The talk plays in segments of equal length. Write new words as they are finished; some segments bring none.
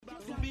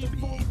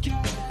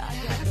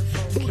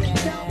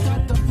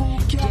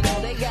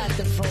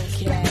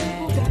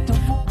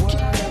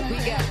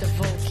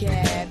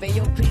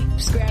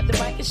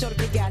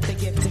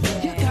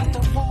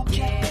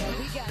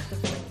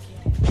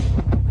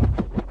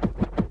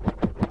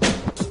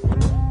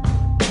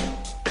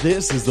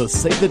This is the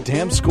Say the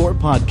Damn Score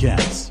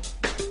podcast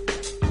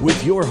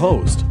with your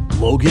host,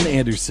 Logan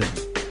Anderson.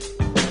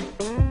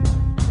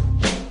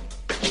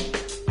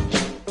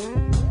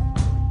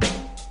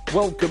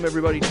 Welcome,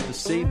 everybody, to the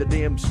Say the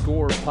Damn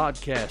Score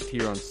podcast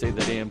here on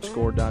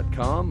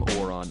SayTheDamnScore.com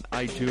or on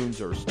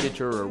iTunes or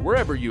Stitcher or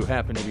wherever you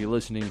happen to be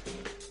listening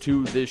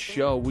to this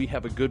show. We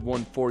have a good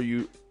one for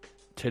you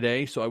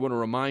today, so I want to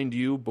remind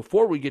you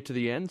before we get to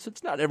the end,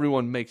 since not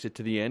everyone makes it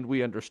to the end,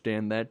 we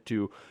understand that,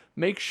 to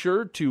make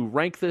sure to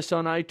rank this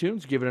on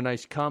iTunes, give it a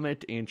nice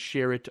comment, and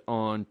share it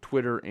on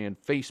Twitter and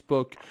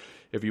Facebook.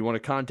 If you want to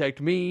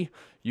contact me,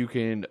 you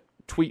can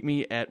tweet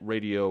me at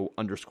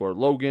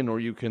radio_Logan, or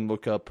you can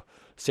look up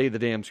Say the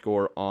Damn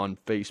Score on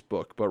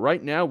Facebook. But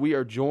right now, we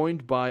are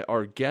joined by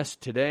our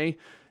guest today,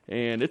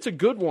 and it's a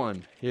good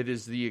one. It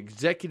is the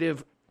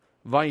Executive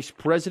Vice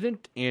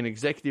President and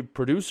Executive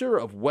Producer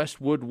of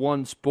Westwood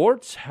One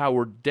Sports,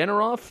 Howard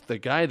Deneroff, the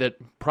guy that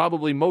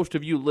probably most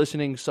of you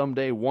listening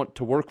someday want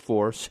to work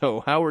for.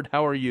 So, Howard,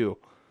 how are you?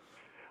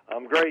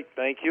 I'm great,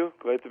 thank you.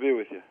 Glad to be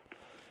with you.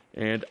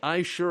 And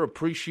I sure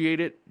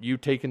appreciate it, you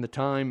taking the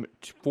time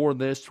for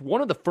this.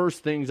 One of the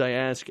first things I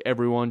ask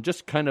everyone,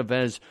 just kind of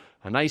as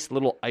a nice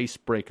little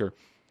icebreaker,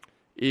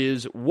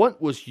 is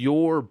what was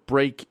your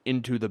break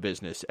into the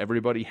business?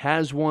 Everybody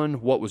has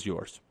one. What was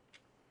yours?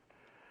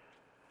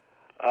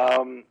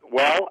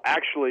 Well,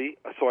 actually,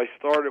 so I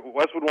started,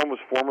 Westwood One was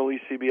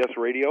formerly CBS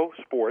Radio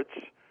Sports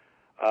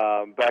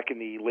back in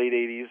the late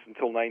 80s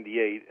until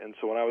 98. And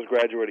so when I was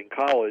graduating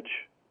college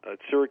at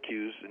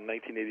Syracuse in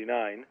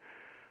 1989,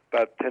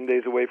 about 10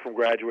 days away from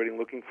graduating,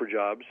 looking for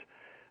jobs,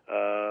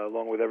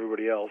 along with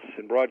everybody else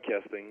in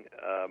broadcasting,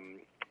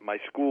 my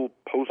school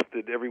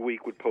every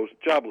week would post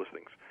job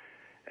listings.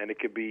 And it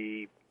could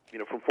be,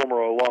 from former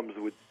alums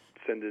who would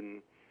send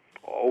in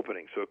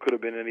opening. So it could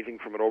have been anything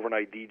from an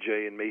overnight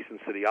DJ in Mason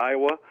City,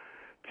 Iowa,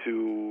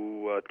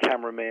 to a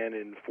cameraman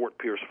in Fort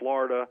Pierce,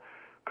 Florida.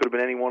 Could have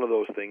been any one of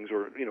those things,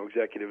 or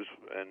executives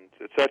and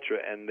et cetera.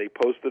 And they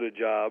posted a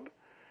job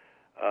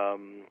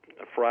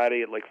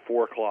Friday at like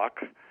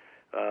 4:00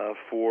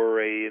 for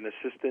an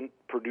assistant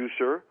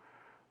producer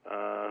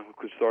who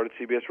could start at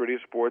CBS Radio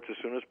Sports as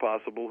soon as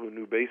possible, who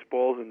knew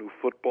baseball, who knew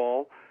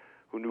football,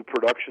 who knew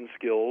production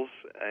skills,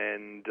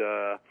 and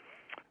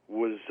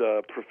was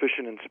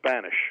proficient in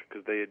Spanish,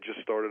 because they had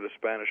just started a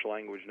Spanish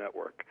language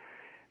network.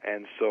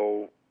 And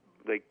so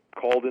they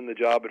called in the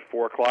job at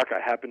 4:00. I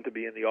happened to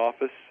be in the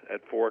office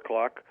at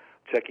 4:00,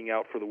 checking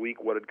out for the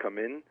week what had come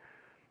in,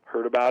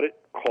 heard about it,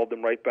 called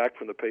them right back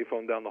from the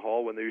payphone down the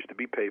hall when there used to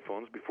be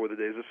payphones before the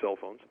days of cell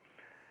phones,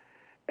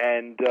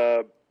 and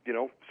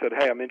said,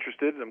 hey, I'm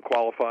interested, I'm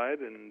qualified,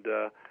 and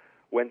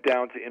went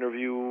down to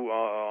interview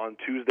on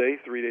Tuesday,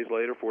 3 days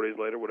later, 4 days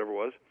later, whatever it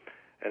was,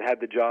 and had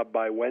the job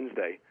by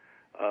Wednesday.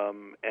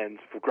 And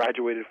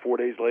graduated 4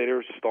 days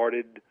later,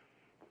 started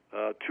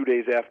 2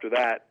 days after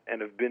that,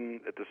 and have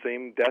been at the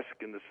same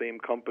desk in the same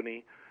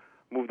company,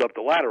 moved up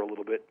the ladder a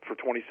little bit for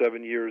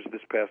 27 years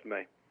this past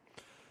May.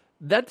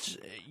 That's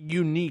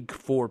unique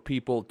for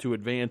people to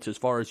advance as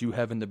far as you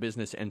have in the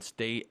business and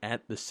stay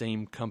at the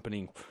same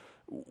company.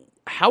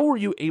 How were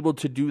you able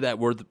to do that?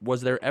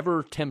 Was there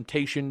ever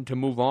temptation to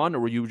move on, or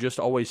were you just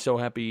always so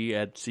happy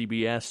at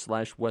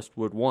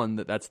CBS/Westwood One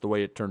that that's the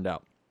way it turned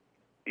out?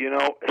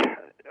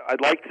 I'd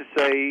like to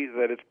say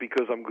that it's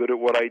because I'm good at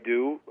what I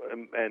do,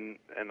 and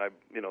I,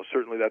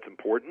 certainly that's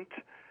important,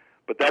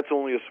 but that's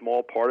only a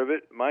small part of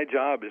it. My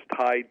job is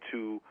tied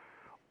to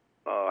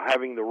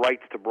having the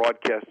rights to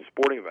broadcast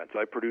sporting events.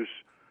 I produce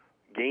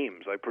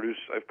games. I've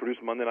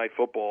produced Monday Night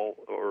Football,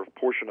 or a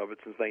portion of it,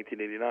 since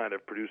 1989.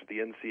 I've produced the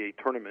NCAA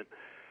tournament,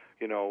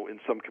 in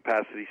some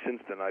capacity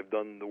since then. I've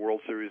done the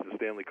World Series, the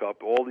Stanley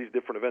Cup, all these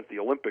different events, the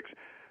Olympics,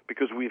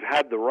 because we've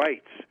had the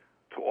rights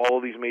to all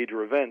of these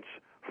major events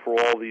for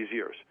all these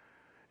years.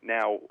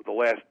 Now, the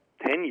last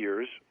 10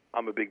 years,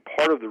 I'm a big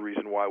part of the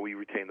reason why we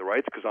retain the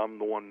rights, because I'm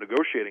the one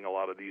negotiating a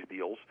lot of these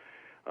deals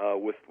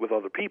with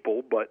other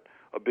people, but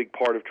a big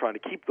part of trying to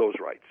keep those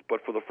rights.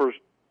 But for the first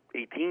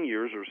 18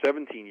 years or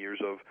 17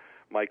 years of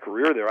my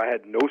career there, I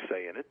had no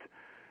say in it.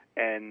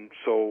 And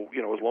so,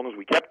 as long as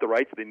we kept the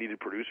rights, they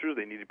needed producers,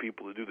 they needed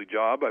people to do the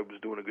job. I was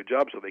doing a good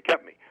job, so they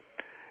kept me.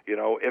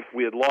 If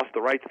we had lost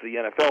the rights to the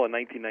NFL in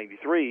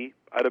 1993,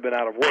 I'd have been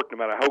out of work no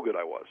matter how good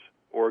I was,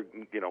 or,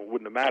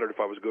 wouldn't have mattered if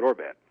I was good or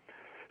bad.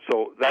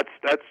 So that's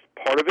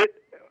part of it.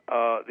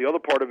 The other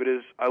part of it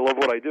is I love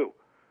what I do.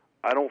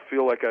 I don't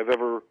feel like I've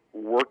ever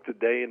worked a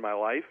day in my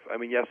life. I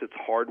mean, yes, it's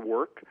hard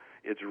work.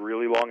 It's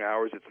really long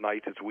hours. It's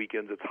nights. It's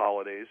weekends. It's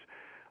holidays.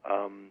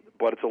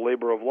 But it's a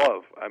labor of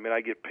love. I mean,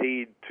 I get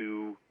paid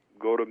to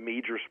go to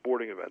major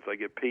sporting events. I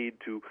get paid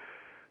to,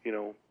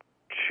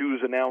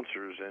 choose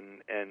announcers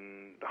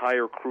and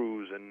hire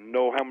crews and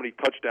know how many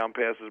touchdown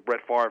passes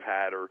Brett Favre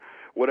had, or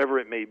whatever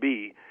it may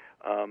be.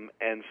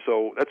 And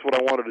so that's what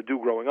I wanted to do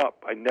growing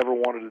up. I never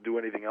wanted to do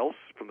anything else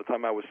from the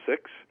time I was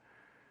 6,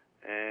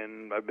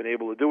 and I've been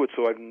able to do it.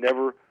 So I've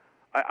never,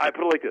 I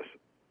put it like this,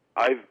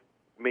 I've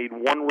made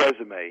one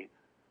resume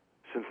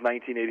since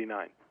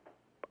 1989.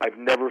 I've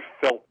never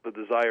felt the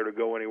desire to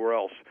go anywhere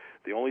else.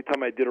 The only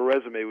time I did a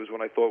resume was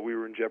when I thought we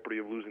were in jeopardy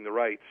of losing the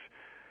rights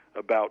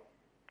about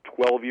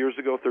 13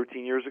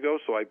 years ago,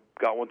 so I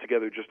got one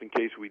together just in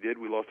case we did.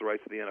 We lost the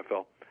rights to the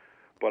NFL.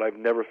 But I've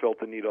never felt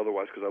the need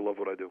otherwise because I love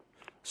what I do.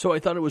 So I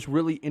thought it was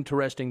really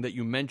interesting that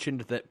you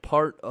mentioned that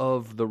part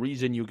of the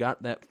reason you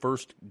got that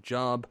first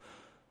job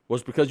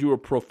was because you were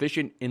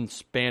proficient in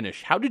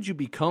Spanish. How did you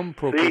become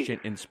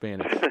proficient in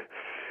Spanish?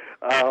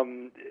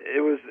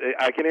 It was.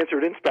 I can answer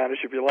it in Spanish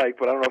if you like,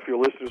 but I don't know if your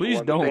listeners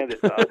will understand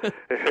it.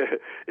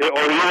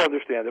 Or you'll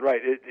understand it,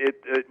 right?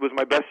 It was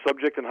my best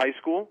subject in high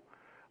school,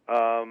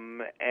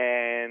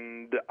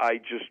 and I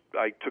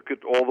took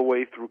it all the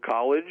way through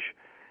college.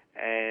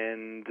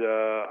 And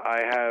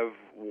I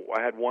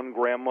had one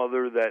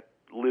grandmother that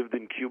lived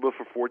in Cuba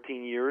for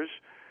 14 years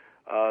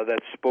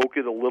that spoke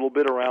it a little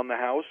bit around the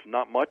house,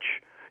 not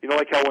much. You know,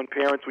 like how when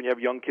you have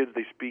young kids,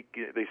 they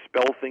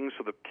spell things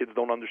so the kids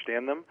don't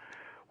understand them.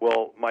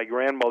 Well, my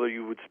grandmother,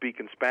 you would speak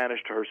in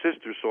Spanish to her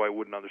sisters, so I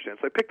wouldn't understand.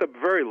 So I picked up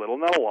very little,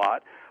 not a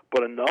lot,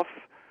 but enough.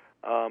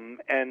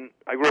 And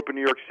I grew up in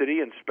New York City,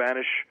 and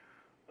Spanish,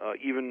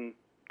 even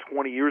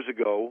 25 years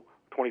ago,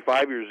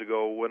 30 years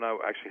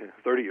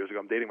ago,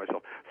 I'm dating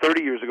myself,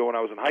 30 years ago when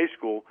I was in high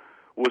school,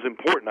 was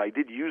important. I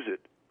did use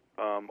it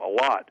a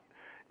lot,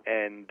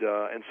 and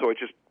so I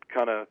just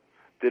kind of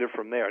did it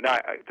from there. Now,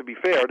 to be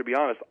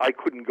honest, I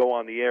couldn't go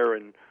on the air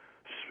and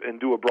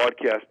do a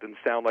broadcast and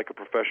sound like a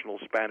professional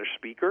Spanish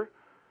speaker,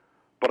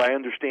 but I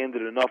understand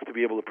it enough to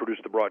be able to produce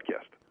the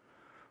broadcast.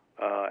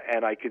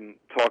 And I can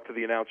talk to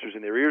the announcers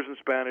in their ears in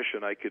Spanish,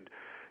 and I could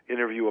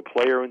interview a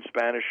player in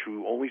Spanish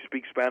who only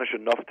speaks Spanish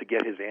enough to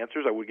get his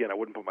answers. I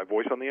wouldn't put my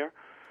voice on the air.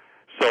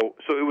 So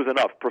it was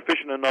enough,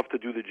 proficient enough to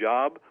do the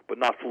job, but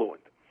not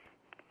fluent.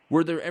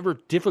 Were there ever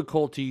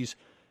difficulties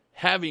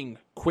having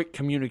quick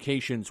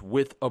communications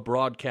with a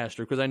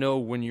broadcaster? Because I know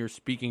when you're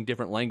speaking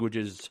different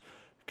languages,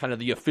 kind of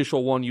the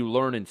official one you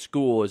learn in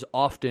school is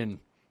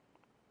often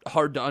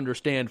hard to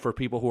understand for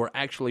people who are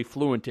actually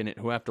fluent in it,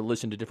 who have to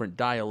listen to different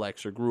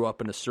dialects or grew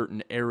up in a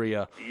certain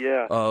area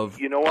of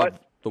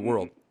the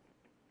world.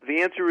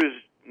 The answer is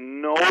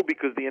no,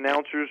 because the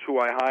announcers who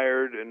I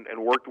hired and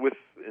worked with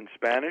in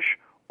Spanish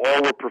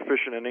all were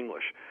proficient in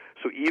English.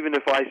 So even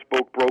if I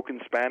spoke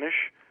broken Spanish,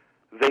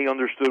 they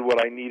understood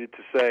what I needed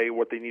to say,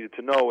 what they needed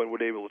to know, and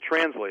were able to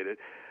translate it.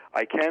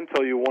 I can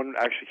tell you one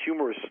actually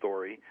humorous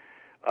story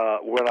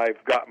when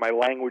I've got my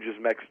languages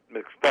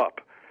mixed up.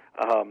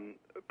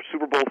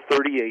 Super Bowl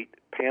 38,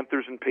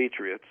 Panthers and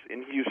Patriots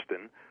in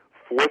Houston,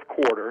 fourth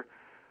quarter.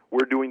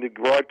 We're doing the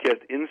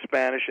broadcast in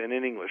Spanish and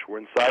in English. We're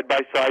in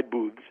side-by-side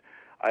booths.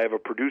 I have a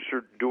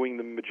producer doing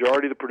the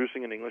majority of the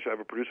producing in English. I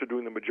have a producer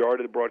doing the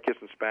majority of the broadcast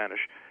in Spanish,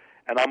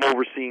 and I'm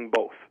overseeing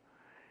both.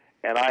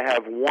 And I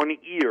have one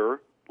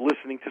ear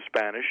listening to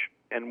Spanish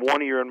and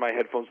one ear in my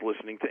headphones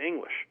listening to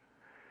English.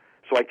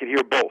 So I can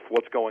hear both,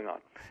 what's going on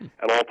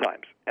at all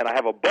times. And I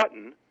have a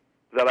button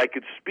that I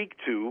could speak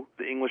to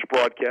the English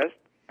broadcast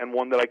and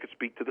one that I could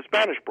speak to the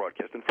Spanish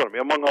broadcast in front of me,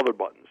 among other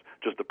buttons.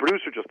 Just the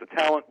producer, just the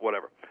talent,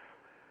 whatever.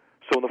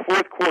 So in the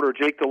fourth quarter,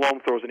 Jake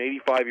Delhomme throws an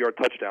 85-yard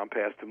touchdown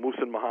pass to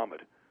Muhsin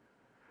Muhammad,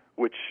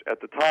 which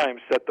at the time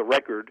set the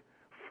record,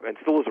 and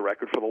still is a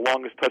record, for the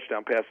longest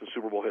touchdown pass in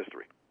Super Bowl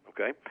history.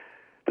 Okay?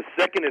 The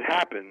second it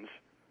happens,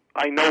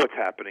 I know it's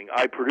happening.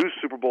 I produced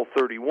Super Bowl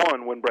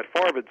 31 when Brett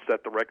Favre had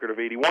set the record of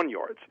 81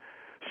 yards.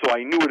 So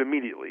I knew it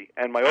immediately,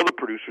 and my other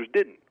producers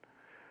didn't.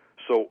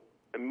 So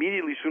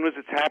immediately, as soon as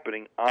it's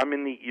happening, I'm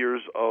in the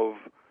ears of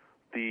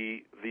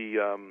the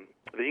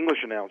English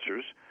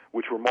announcers,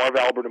 which were Marv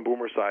Albert and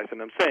Boomer Esiason,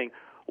 and I'm saying,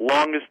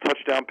 longest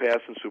touchdown pass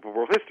in Super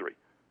Bowl history.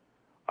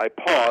 I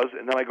pause,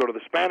 and then I go to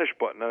the Spanish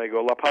button, and I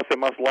go, La pase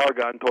más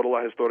larga en toda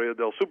la historia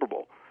del Super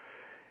Bowl.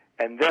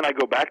 And then I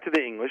go back to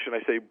the English, and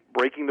I say,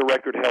 breaking the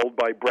record held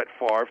by Brett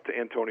Favre to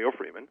Antonio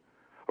Freeman.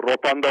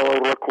 Rotando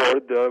el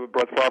record de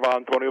Brett Favre a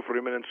Antonio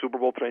Freeman in Super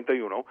Bowl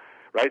 31,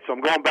 right? So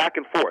I'm going back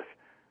and forth.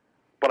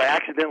 But I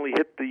accidentally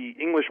hit the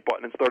English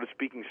button and started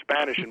speaking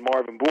Spanish in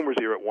Marv and Boomer's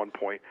ear at one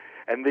point,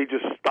 and they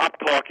just stopped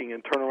talking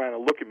and turn around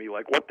and look at me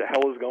like, what the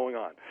hell is going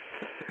on?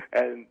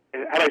 And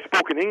had I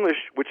spoken English,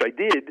 which I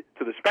did,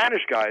 to the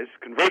Spanish guys,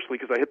 conversely,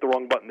 because I hit the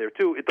wrong button there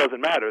too, it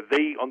doesn't matter.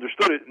 They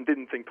understood it and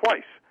didn't think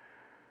twice.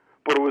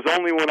 But it was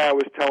only when I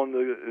was telling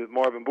the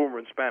Marv and Boomer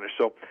in Spanish.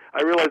 So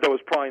I realized that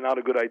was probably not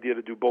a good idea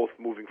to do both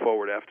moving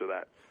forward after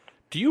that.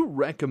 Do you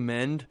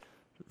recommend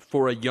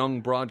for a young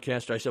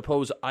broadcaster, I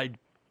suppose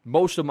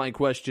most of my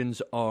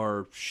questions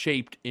are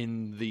shaped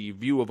in the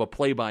view of a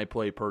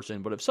play-by-play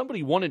person, but if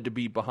somebody wanted to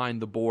be behind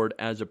the board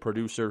as a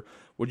producer,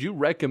 would you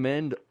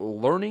recommend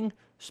learning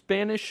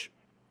Spanish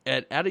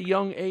at a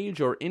young age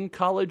or in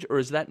college, or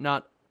is that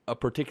not a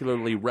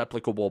particularly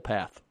replicable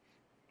path?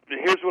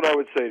 Here's what I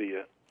would say to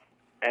you,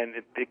 and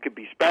it could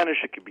be Spanish,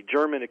 it could be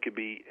German, it could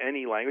be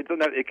any language.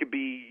 It could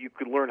be, you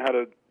could learn how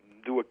to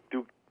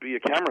be a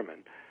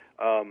cameraman.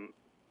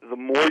 The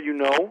more you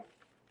know,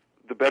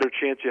 the better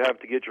chance you have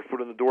to get your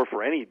foot in the door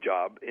for any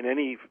job in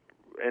any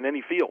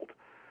field.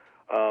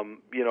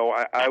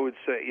 I would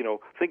say,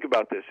 think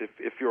about this.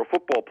 If you're a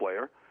football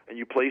player and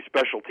you play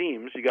special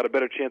teams, you got a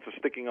better chance of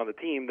sticking on the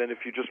team than if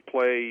you just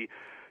play,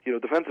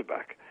 defensive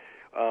back.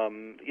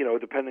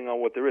 Depending on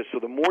what there is. So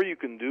the more you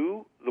can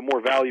do, the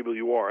more valuable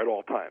you are at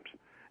all times.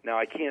 Now,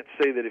 I can't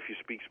say that if you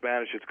speak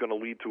Spanish, it's going to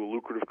lead to a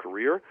lucrative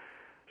career.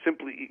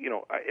 Simply,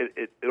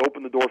 it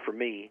opened the door for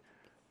me.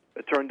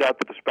 It turned out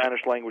that the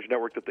Spanish language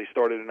network that they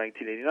started in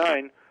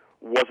 1989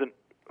 wasn't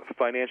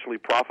financially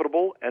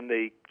profitable, and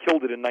they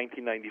killed it in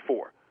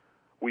 1994.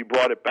 We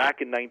brought it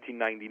back in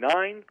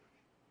 1999.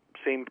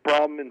 Same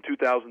problem in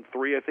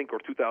 2003, I think, or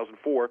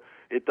 2004.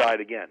 It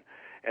died again.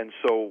 And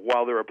so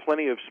while there are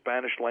plenty of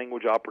Spanish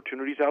language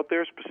opportunities out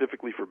there,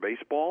 specifically for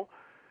baseball,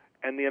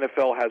 and the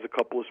NFL has a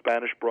couple of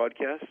Spanish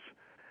broadcasts,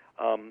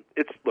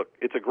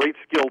 it's a great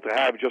skill to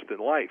have just in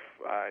life.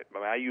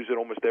 I use it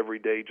almost every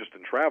day just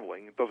in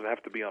traveling. It doesn't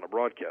have to be on a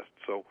broadcast.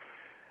 So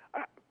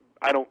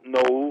I don't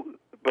know,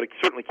 but it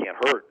certainly can't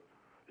hurt.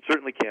 It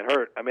certainly can't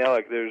hurt.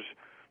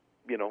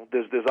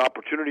 There's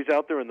opportunities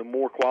out there, and the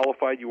more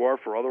qualified you are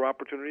for other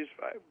opportunities,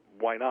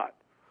 why not?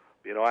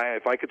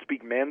 If I could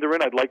speak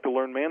Mandarin, I'd like to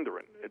learn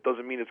Mandarin. It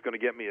doesn't mean it's going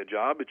to get me a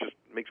job. It just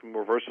makes me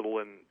more versatile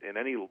in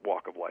any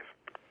walk of life.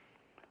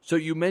 So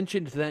you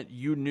mentioned that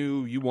you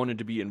knew you wanted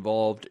to be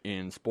involved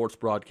in sports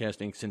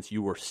broadcasting since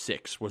you were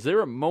 6. Was there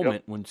a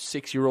moment when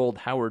 6-year-old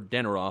Howard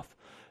Deneroff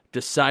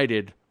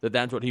decided that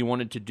that's what he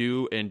wanted to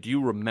do, and do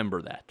you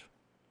remember that?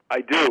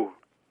 I do.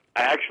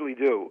 I actually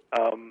do.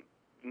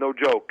 No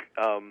joke.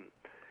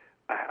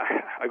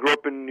 I grew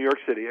up in New York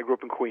City. I grew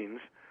up in Queens,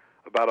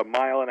 about a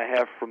mile and a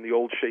half from the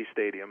old Shea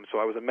Stadium. So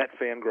I was a Met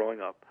fan growing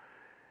up.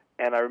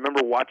 And I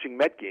remember watching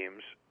Met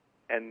games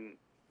and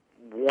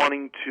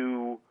wanting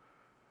to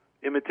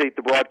imitate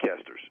the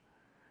broadcasters.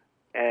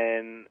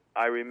 And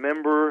I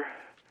remember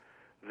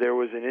there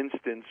was an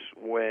instance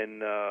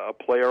when a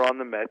player on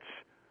the Mets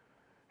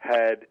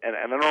had, and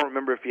I don't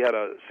remember if he had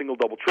a single,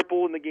 double,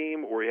 triple in the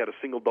game or he had a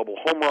single, double,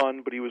 home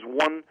run, but he was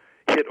one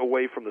hit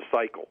away from the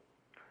cycle.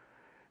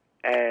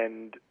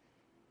 And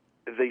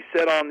they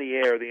said on the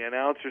air, the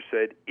announcer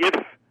said, if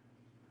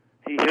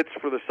he hits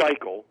for the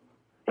cycle,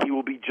 he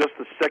will be just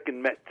the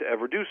second Met to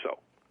ever do so.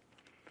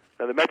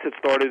 Now, the Mets had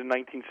started in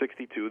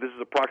 1962. This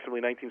is approximately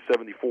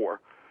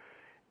 1974.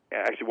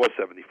 Actually, it was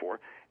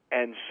 74.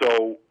 And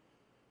so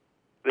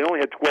they only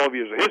had 12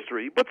 years of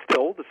history, but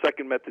still, the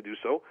second Met to do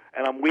so.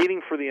 And I'm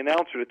waiting for the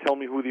announcer to tell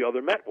me who the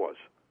other Met was.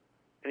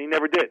 And he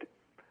never did.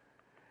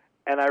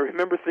 And I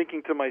remember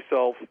thinking to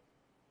myself,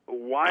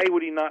 why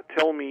would he not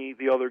tell me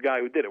the other guy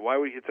who did it? Why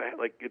would he?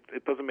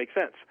 It doesn't make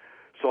sense.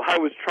 So I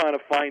was trying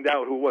to find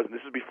out who it was. And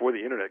this is before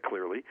the internet,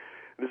 clearly.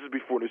 This is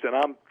before news, and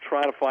I'm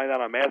trying to find out.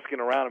 I'm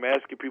asking around. I'm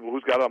asking people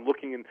who's got it. I'm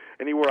looking in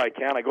anywhere I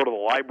can. I go to the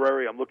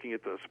library. I'm looking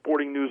at the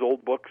sporting news,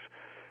 old books,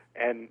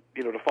 and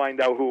to find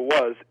out who it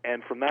was.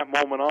 And from that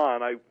moment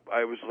on, I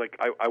was like,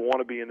 I want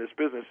to be in this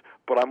business,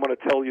 but I'm going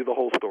to tell you the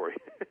whole story.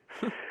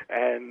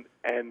 and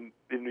in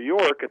New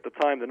York at the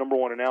time, the number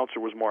one announcer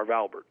was Marv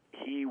Albert.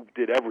 He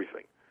did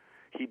everything.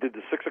 He did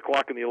the 6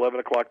 o'clock and the 11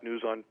 o'clock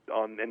news on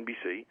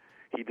NBC.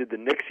 He did the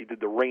Knicks. He did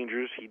the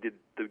Rangers. He did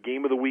the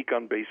Game of the Week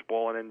on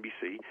baseball on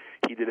NBC.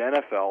 He did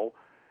NFL.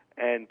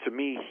 And to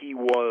me, he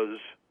was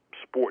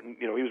sport.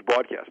 He was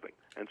broadcasting.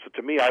 And so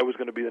to me, I was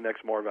going to be the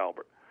next Marv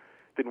Albert.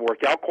 Didn't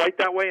work out quite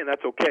that way, and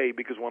that's okay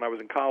because when I was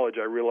in college,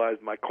 I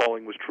realized my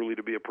calling was truly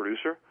to be a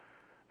producer,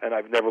 and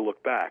I've never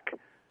looked back.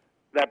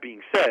 That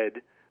being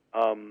said,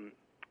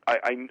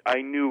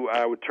 I knew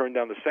I would turn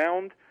down the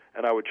sound,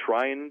 and I would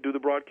try and do the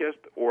broadcast,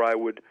 or I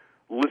would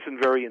listen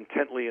very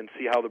intently and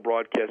see how the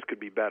broadcast could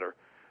be better.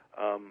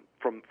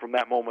 From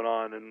that moment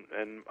on,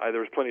 and there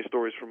was plenty of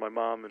stories from my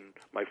mom and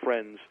my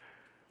friends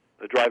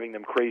driving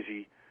them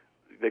crazy.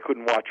 They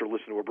couldn't watch or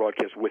listen to a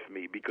broadcast with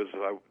me because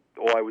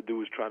all I would do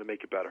was try to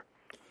make it better.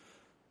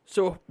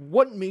 So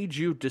what made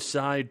you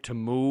decide to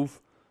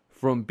move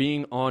from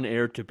being on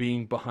air to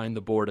being behind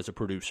the board as a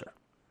producer?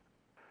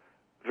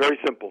 Very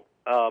simple.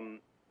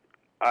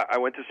 I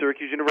went to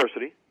Syracuse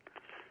University,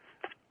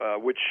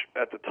 which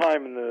at the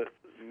time in the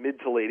mid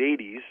to late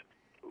 80s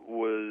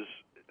was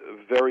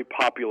very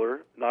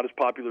popular, not as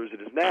popular as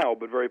it is now,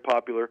 but very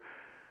popular.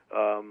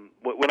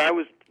 When I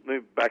was, let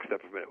me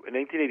backstep a minute. In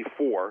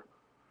 1984,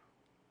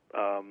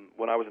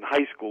 when I was in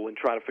high school and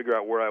trying to figure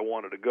out where I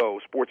wanted to go,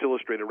 Sports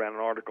Illustrated ran an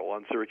article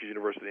on Syracuse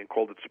University and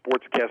called it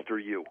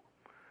Sportscaster U.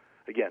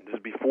 Again, this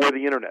is before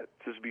the internet.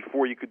 This is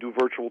before you could do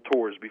virtual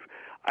tours.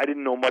 I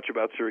didn't know much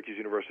about Syracuse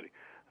University.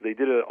 They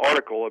did an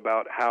article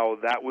about how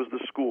that was the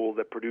school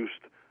that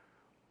produced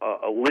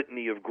a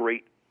litany of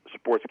great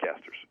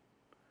sportscasters,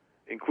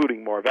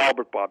 including Marv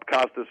Albert, Bob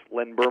Costas,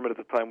 Len Berman at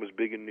the time was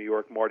big in New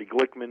York, Marty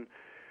Glickman,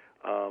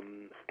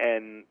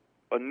 and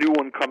a new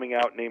one coming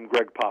out named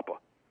Greg Papa.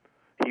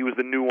 He was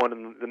the new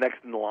one, the next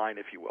in the line,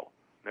 if you will.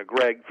 Now,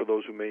 Greg, for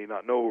those who may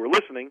not know who are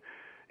listening,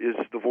 has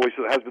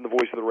been the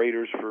voice of the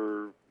Raiders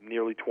for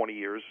nearly 20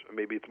 years.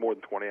 Maybe it's more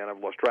than 20, and I've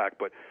lost track,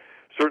 but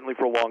certainly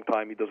for a long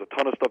time. He does a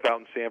ton of stuff out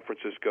in San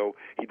Francisco.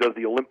 He does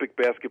the Olympic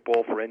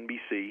basketball for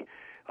NBC.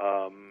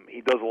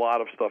 He does a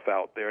lot of stuff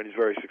out there, and he's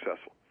very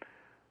successful.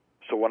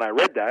 So when I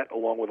read that,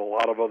 along with a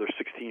lot of other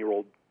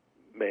 16-year-old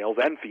males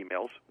and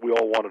females, we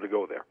all wanted to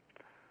go there.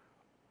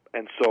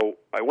 And so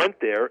I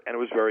went there, and it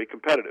was very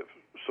competitive.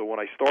 So when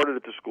I started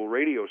at the school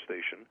radio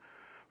station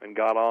and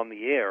got on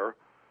the air,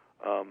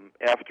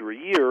 after a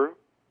year,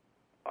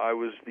 I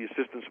was the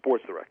assistant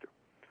sports director.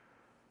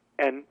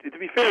 And to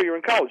be fair, you're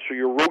in college, so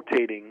you're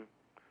rotating,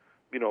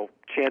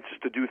 chances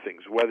to do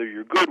things. Whether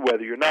you're good,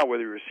 whether you're not,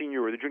 whether you're a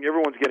senior or a junior,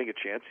 everyone's getting a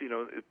chance.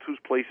 Whose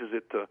place is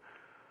it to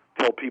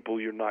tell people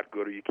you're not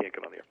good or you can't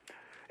get on the air?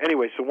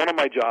 Anyway, so one of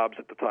my jobs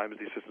at the time as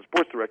the assistant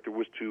sports director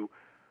was to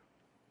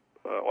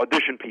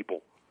audition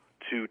people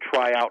to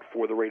try out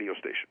for the radio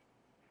station.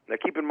 Now,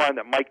 keep in mind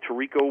that Mike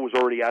Tirico was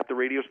already at the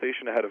radio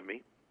station ahead of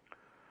me.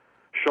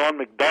 Sean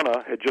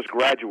McDonough had just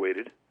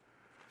graduated.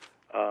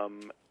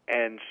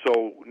 And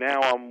so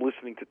now I'm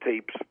listening to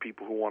tapes of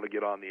people who want to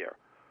get on the air.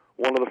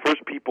 One of the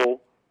first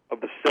people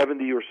of the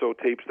 70 or so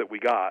tapes that we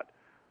got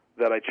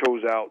that I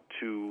chose out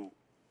to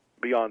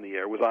be on the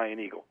air was Ian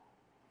Eagle.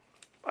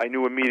 I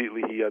knew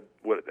immediately I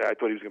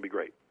thought he was going to be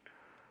great.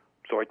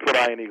 So I put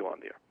Ian Eagle on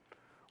the air.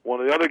 One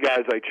of the other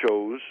guys I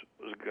chose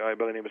was a guy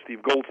by the name of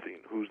Steve Goldstein,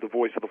 who's the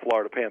voice of the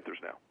Florida Panthers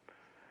now.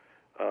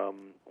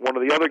 One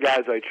of the other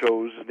guys I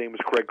chose, his name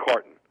was Craig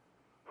Carton,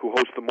 who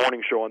hosts the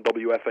morning show on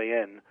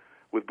WFAN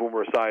with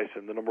Boomer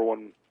Esiason, the number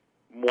one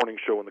morning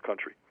show in the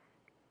country.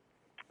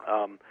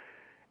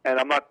 And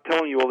I'm not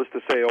telling you all this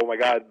to say, oh my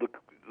God,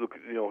 look,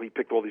 he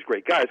picked all these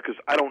great guys, because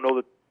I don't know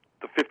that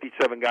the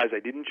 57 guys I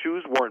didn't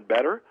choose weren't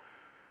better.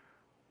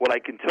 What I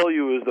can tell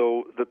you is,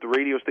 though, that the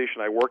radio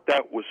station I worked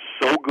at was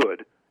so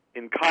good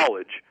in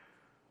college,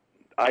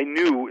 I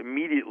knew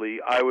immediately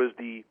I was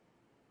the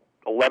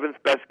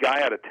 11th best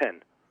guy out of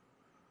 10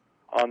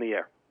 on the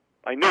air.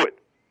 I knew it.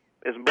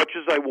 As much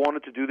as I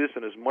wanted to do this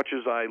and as much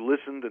as I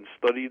listened and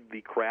studied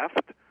the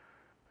craft,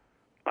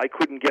 I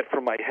couldn't get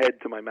from my head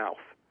to my mouth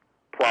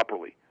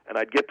properly. And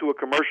I'd get to a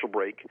commercial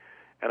break,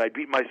 and I'd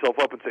beat myself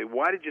up and say,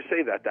 why did you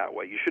say that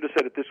way? You should have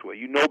said it this way.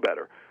 You know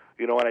better.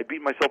 And I'd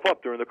beat myself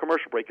up during the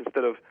commercial break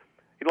instead of,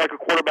 like a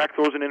quarterback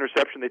throws an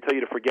interception, they tell you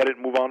to forget it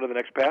and move on to the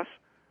next pass.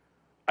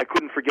 I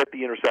couldn't forget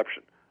the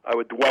interception. I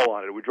would dwell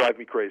on it. It would drive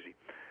me crazy.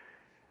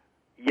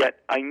 Yet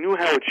I knew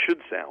how it should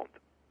sound.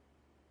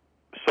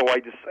 So I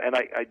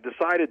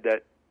decided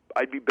that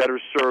I'd be better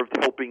served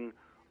helping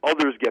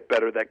others get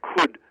better that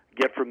could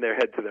get from their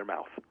head to their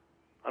mouth.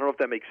 I don't know if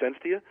that makes sense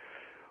to you,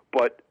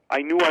 but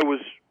I knew I was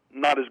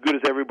not as good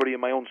as everybody in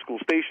my own school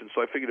station,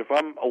 so I figured if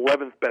I'm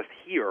 11th best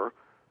here,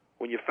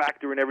 when you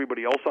factor in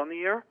everybody else on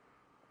the air,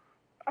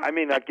 I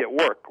may not get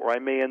work, or I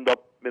may end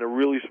up in a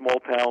really small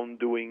town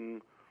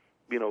doing,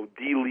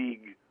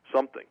 D-League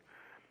something.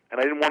 And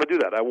I didn't want to do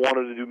that. I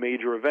wanted to do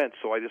major events,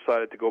 so I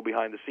decided to go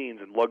behind the scenes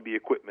and lug the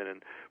equipment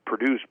and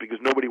produce, because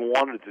nobody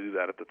wanted to do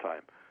that at the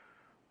time.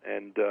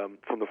 And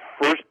from the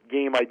first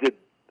game I did,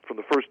 from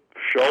the first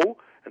show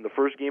and the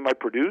first game I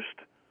produced,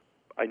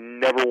 I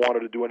never wanted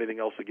to do anything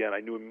else again. I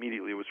knew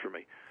immediately it was for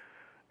me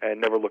and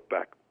never looked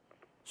back.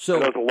 So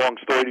that was a long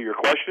story to your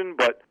question,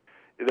 but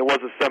there was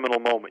a seminal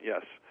moment,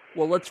 yes.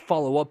 Well, let's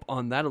follow up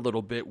on that a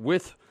little bit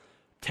with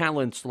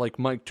talents like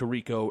Mike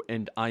Tirico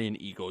and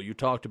Ian Eagle. You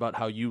talked about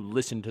how you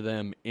listened to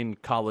them in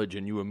college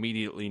and you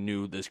immediately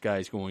knew this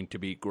guy's going to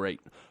be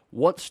great.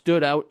 What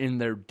stood out in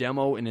their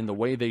demo and in the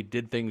way they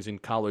did things in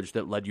college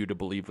that led you to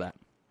believe that?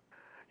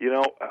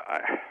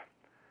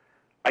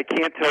 I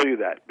can't tell you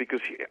that, because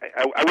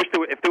I wish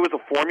if there was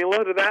a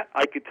formula to that,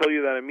 I could tell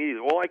you that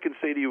immediately. All I can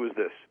say to you is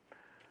this.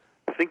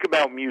 Think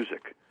about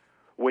music.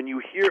 When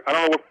you hear, I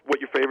don't know what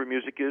your favorite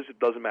music is, it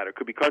doesn't matter. It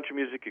could be country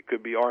music, it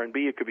could be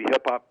R&B, it could be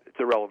hip-hop, it's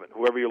irrelevant,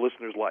 whoever your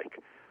listeners like.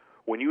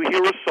 When you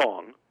hear a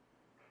song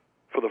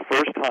for the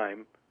first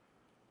time,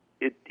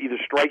 it either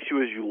strikes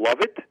you as you love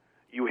it,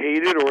 you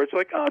hate it, or it's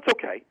like, oh, it's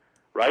okay,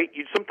 right?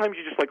 Sometimes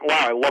you're just like, wow,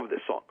 I love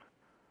this song.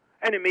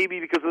 And it may be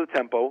because of the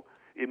tempo,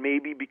 it may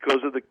be because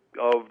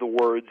of the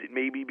words, it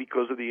may be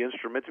because of the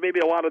instruments, it may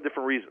be a lot of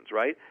different reasons,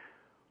 right?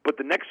 But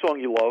the next song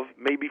you love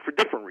may be for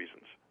different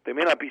reasons. They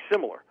may not be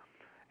similar.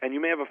 And you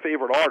may have a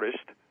favorite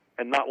artist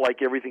and not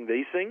like everything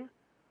they sing,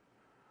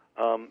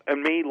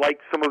 and may like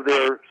some of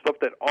their stuff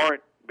that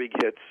aren't big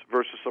hits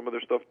versus some of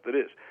their stuff that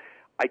is.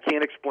 I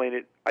can't explain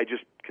it. I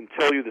just can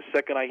tell you the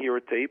second I hear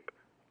a tape,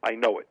 I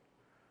know it.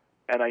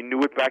 And I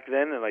knew it back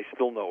then, and I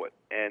still know it.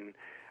 And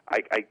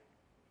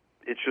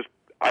it's just,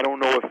 I don't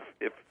know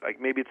if like,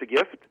 maybe it's a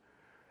gift.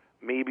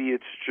 Maybe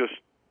it's just,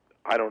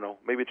 I don't know.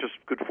 Maybe it's just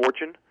good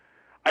fortune.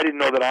 I didn't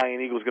know that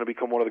Ian Eagle was going to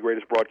become one of the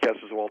greatest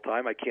broadcasters of all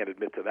time. I can't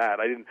admit to that.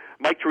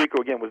 Mike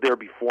Tirico, again, was there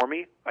before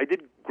me. I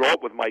did grow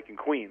up with Mike in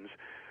Queens.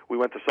 We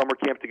went to summer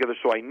camp together,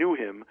 so I knew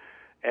him.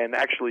 And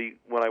actually,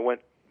 when I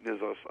went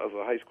as a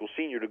high school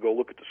senior to go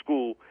look at the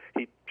school,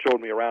 he showed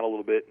me around a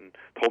little bit and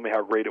told me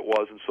how great it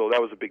was. And so that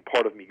was a big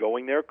part of me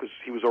going there, because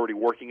he was already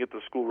working at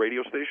the school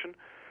radio station,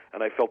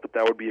 and I felt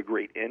that would be a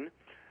great in.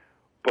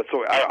 But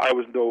so I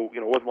was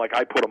it wasn't like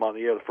I put him on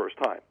the air the first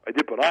time. I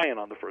did put Ian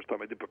on the first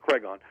time. I did put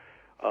Craig on.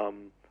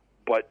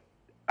 But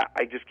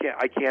I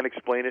can't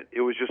explain it.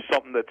 It was just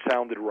something that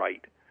sounded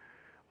right.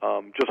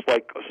 Just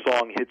like a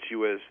song hits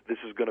you as, this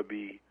is going to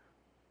be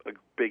a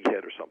big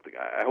hit or something.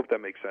 I hope that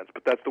makes sense,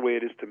 but that's the way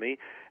it is to me.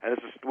 And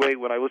it's the way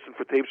when I listen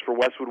for tapes for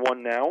Westwood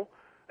One now,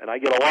 and I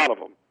get a lot of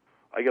them.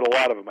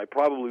 I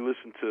probably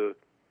listen to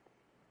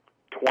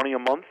 20 a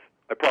month.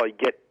 I probably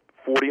get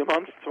 40 a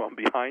month, so I'm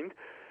behind.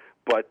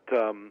 But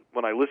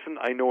when I listen,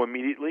 I know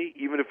immediately,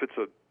 even if it's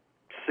a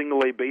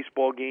single-A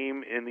baseball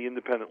game in the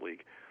independent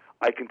league,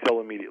 I can tell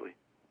immediately.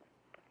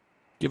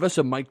 Give us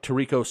a Mike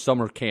Tirico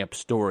summer camp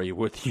story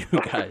with you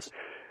guys.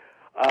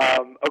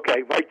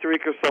 Okay, Mike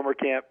Tirico summer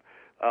camp.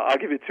 I'll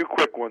give you two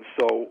quick ones.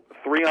 So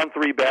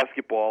 3-on-3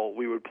 basketball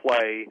we would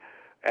play,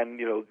 and,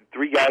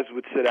 3 guys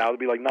would sit out. It would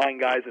be like 9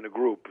 guys in a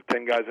group,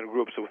 10 guys in a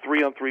group. So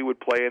 3-on-3 would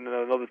play, and then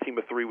another team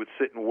of 3 would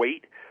sit and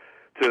wait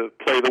to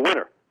play the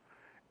winner.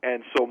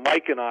 And so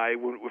Mike and I,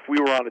 if we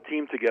were on a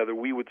team together,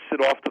 we would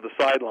sit off to the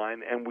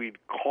sideline, and we'd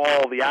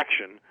call the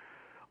action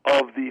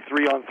of the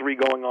 3-on-3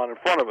 going on in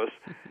front of us.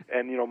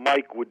 And,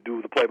 Mike would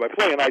do the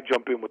play-by-play, and I'd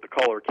jump in with the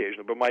color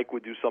occasionally. But Mike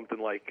would do something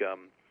like,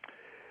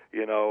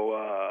 here's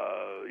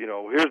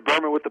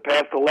Berman with the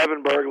pass to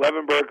Levenberg.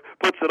 Levenberg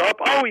puts it up.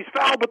 Oh, he's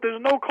fouled, but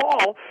there's no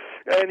call.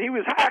 And he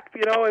was hacked,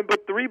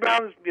 but the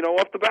rebound's,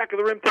 off the back of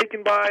the rim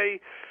taken by,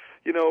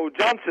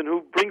 Johnson,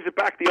 who brings it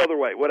back the other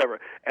way, whatever.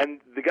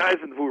 And the guys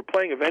who were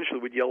playing eventually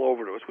would yell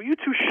over to us, will you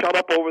two shut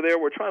up over there?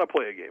 We're trying to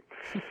play a game.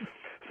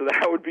 So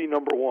that would be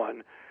number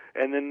one.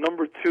 And then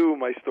number two,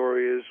 my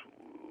story is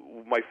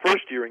my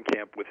first year in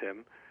camp with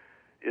him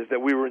is that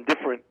we were in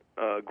different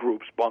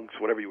groups, bunks,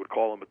 whatever you would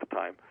call them at the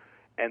time.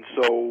 And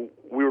so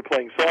we were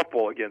playing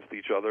softball against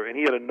each other, and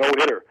he had a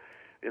no-hitter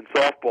in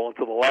softball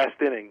until the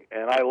last inning.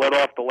 And I led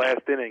off the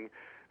last inning,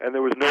 and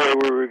there was no way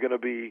we were going to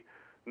be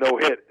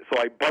no-hit. So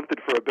I bunted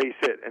for a base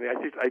hit. And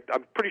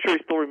I'm pretty sure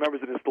he still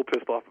remembers it and is still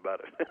pissed off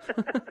about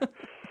it.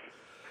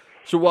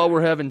 So while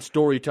we're having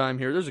story time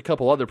here, there's a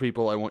couple other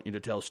people I want you to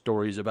tell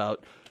stories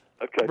about.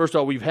 Okay. First of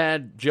all, we've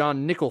had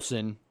John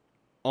Nicholson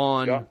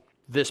on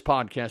this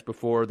podcast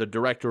before, the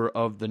director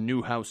of the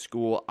Newhouse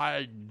School.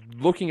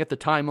 Looking at the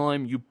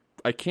timeline,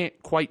 I can't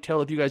quite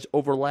tell if you guys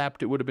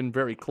overlapped. It would have been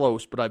very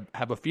close, but I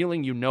have a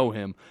feeling you know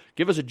him.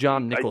 Give us a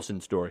John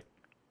Nicholson story.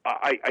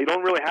 I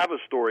don't really have a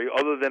story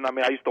other than,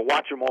 I used to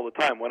watch him all the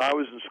time. When I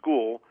was in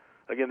school,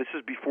 again, this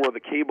is before the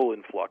cable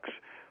influx.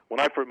 So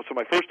my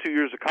first 2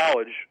 years of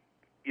college,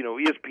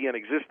 ESPN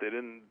existed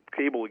and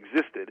cable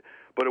existed,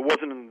 but it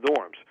wasn't in the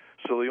dorms.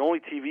 So the only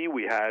TV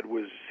we had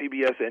was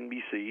CBS,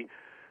 NBC,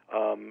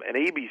 and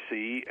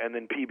ABC, and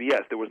then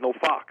PBS. There was no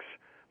Fox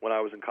when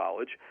I was in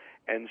college.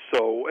 And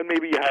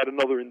maybe you had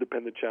another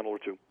independent channel or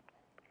two.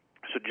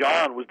 So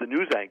John was the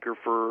news anchor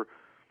for,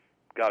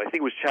 I think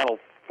it was Channel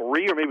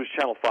 3 or maybe it was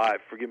Channel 5.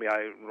 Forgive me,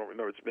 I don't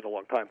remember. It's been a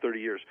long time, 30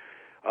 years.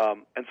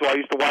 And so I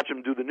used to watch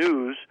him do the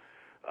news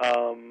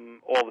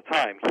all the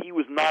time. He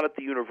was not at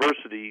the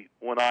university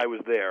when I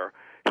was there.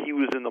 He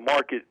was in the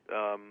market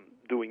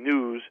doing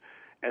news,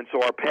 and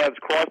so our paths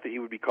crossed. He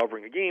would be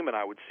covering a game, and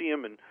I would see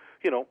him, and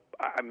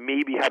I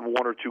maybe had 1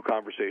 or 2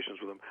 conversations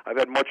with him. I've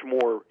had much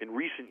more in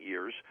recent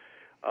years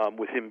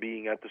with him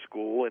being at the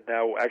school, and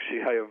now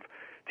actually I have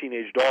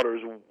teenage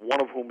daughters,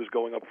 one of whom is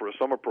going up for a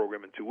summer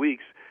program in 2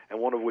 weeks, and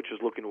one of which is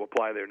looking to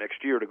apply there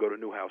next year to go to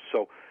Newhouse.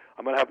 So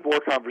I'm going to have more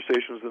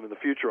conversations with them in the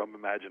future, I'm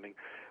imagining.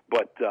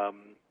 But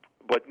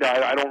no,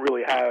 I don't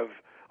really have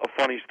a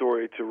funny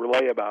story to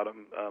relay about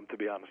him, to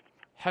be honest.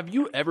 Have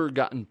you ever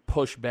gotten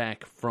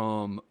pushback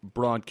from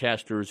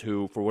broadcasters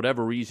who, for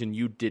whatever reason,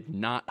 you did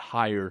not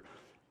hire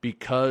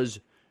because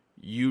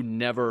you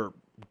never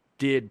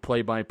did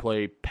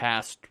play-by-play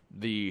past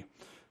the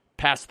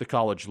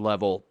college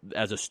level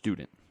as a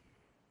student?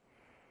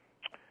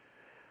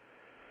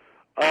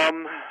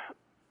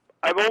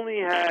 I've only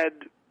had,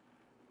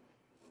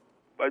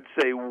 I'd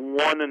say,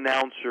 one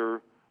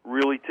announcer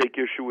really take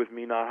issue with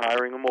me not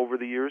hiring him over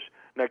the years.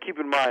 Now, keep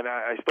in mind,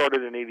 I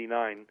started in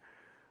 '89.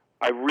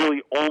 I've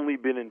really only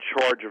been in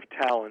charge of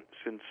talent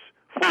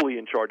fully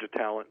in charge of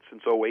talent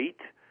since '08.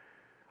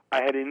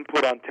 I had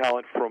input on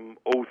talent from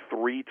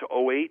 '03 to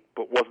 '08,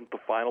 but wasn't the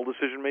final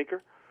decision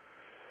maker.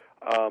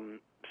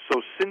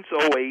 So since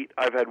 '08,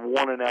 I've had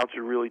one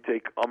announcer really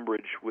take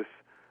umbrage with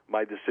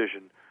my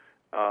decision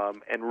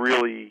and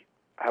really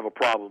have a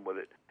problem with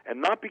it.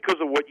 And not because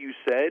of what you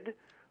said,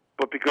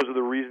 but because of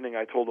the reasoning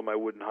I told him I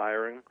wouldn't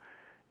hire him.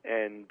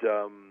 And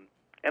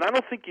I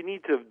don't think you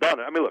need to have done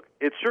it. I mean, look,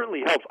 it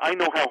certainly helps. I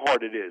know how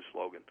hard it is,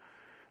 Logan.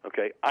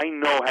 Okay? I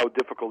know how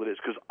difficult it is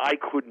because I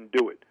couldn't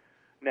do it.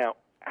 Now,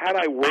 had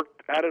I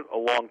worked at it a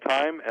long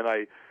time and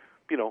I,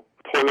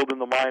 toiled in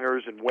the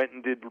minors and went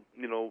and did,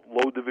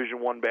 low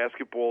Division I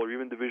basketball or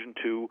even Division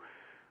II,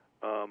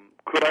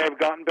 could I have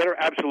gotten better?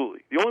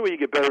 Absolutely. The only way you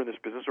get better in this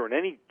business or in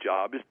any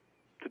job is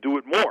to do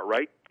it more,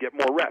 right? Get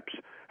more reps.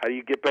 How do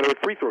you get better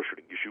at free throw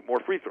shooting? You shoot more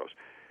free throws.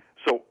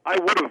 So I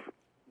would have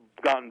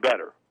gotten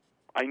better.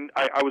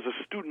 I was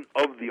a student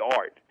of the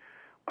art.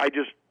 I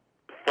just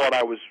thought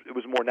it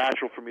was more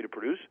natural for me to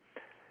produce.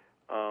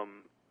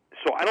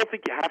 So I don't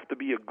think you have to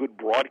be a good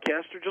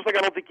broadcaster, just like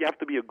I don't think you have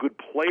to be a good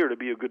player to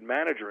be a good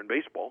manager in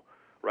baseball,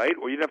 right?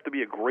 Or you'd have to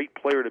be a great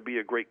player to be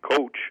a great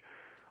coach.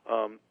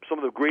 Some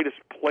of the greatest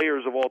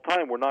players of all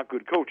time were not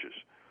good coaches.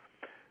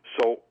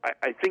 So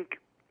I think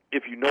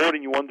if you know it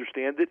and you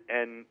understand it,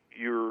 and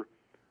you're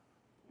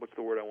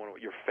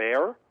you're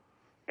fair,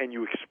 and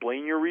you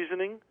explain your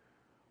reasoning,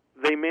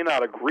 they may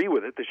not agree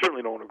with it. They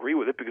certainly don't agree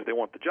with it because they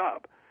want the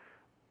job.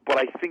 But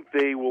I think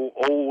they will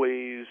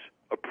always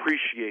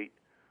appreciate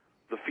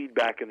the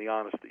feedback and the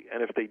honesty.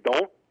 And if they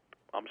don't,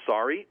 I'm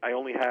sorry. I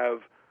only have,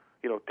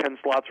 10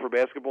 slots for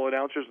basketball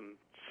announcers and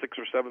 6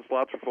 or 7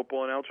 slots for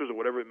football announcers or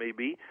whatever it may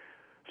be.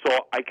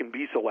 So I can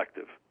be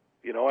selective.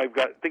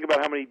 Think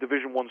about how many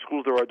Division I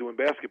schools there are doing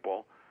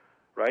basketball,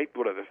 right?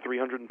 What are there,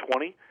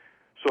 320?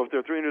 So if there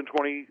are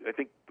 320, I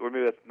think, or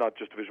maybe that's not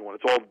just Division I,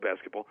 it's all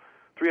basketball,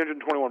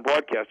 321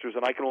 broadcasters,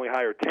 and I can only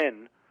hire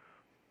 10,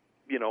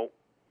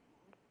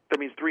 that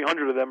means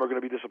 300 of them are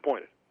going to be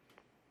disappointed.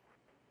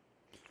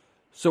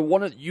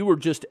 So you were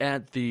just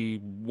at the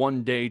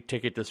one-day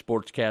Ticket to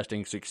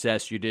Sportscasting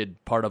Success. You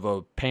did part of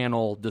a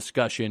panel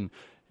discussion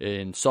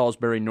in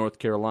Salisbury, North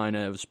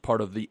Carolina. It was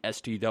part of the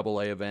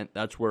STAA event.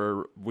 That's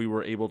where we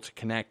were able to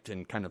connect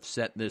and kind of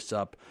set this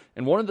up.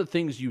 And one of the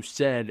things you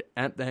said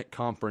at that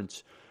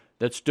conference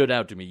that stood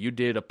out to me, you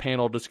did a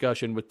panel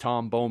discussion with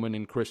Tom Bowman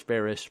and Chris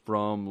Ferris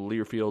from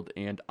Learfield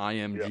and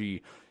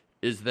IMG,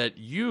 is that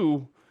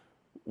you,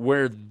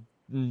 where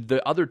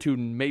the other two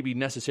maybe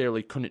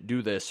necessarily couldn't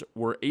do this,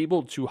 were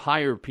able to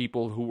hire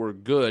people who were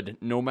good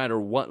no matter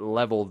what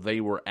level they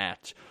were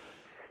at.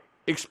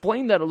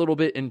 Explain that a little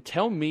bit and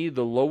tell me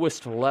the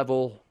lowest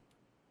level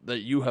that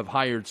you have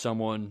hired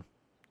someone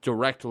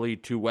directly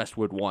to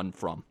Westwood One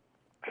from.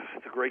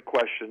 It's a great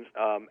question,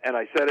 and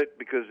I said it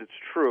because it's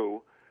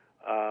true.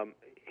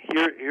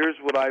 Here's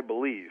what I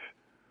believe.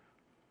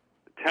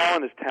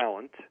 Talent is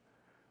talent,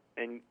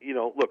 and,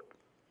 look,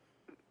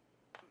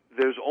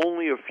 there's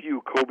only a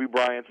few Kobe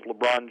Bryants,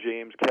 LeBron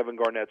James, Kevin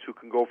Garnett's who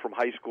can go from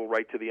high school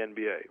right to the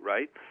NBA,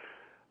 right?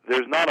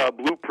 There's not a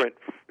blueprint.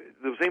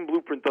 The same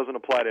blueprint doesn't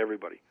apply to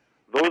everybody.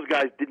 Those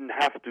guys didn't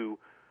have to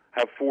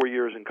have 4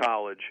 years in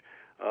college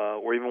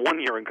or even 1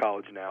 year in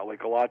college now,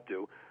 like a lot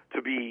do,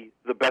 to be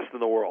the best in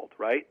the world,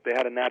 right? They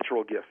had a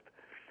natural gift.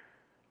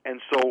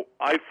 And so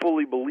I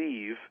fully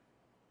believe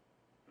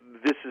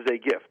this is a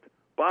gift.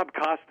 Bob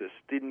Costas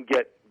didn't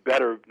get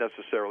better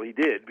necessarily. He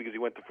did because he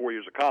went to 4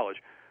 years of college.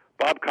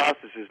 Bob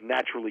Costas is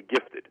naturally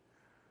gifted.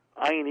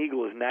 Ian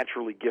Eagle is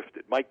naturally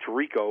gifted. Mike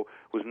Tirico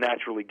was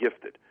naturally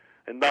gifted.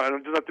 And it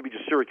doesn't have to be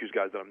just Syracuse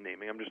guys that I'm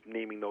naming. I'm just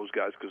naming those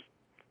guys because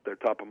they're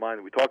top of mind,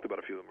 and we talked about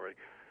a few of them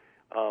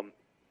already.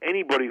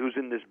 Anybody who's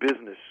in this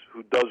business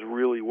who does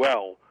really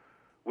well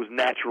was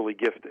naturally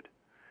gifted.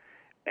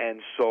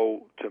 And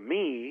so, to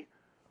me,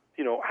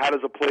 how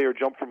does a player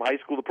jump from high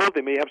school to pro?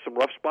 They may have some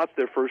rough spots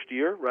their first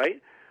year,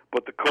 right?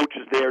 But the coach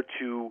is there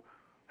to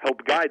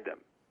help guide them.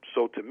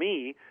 So, to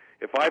me,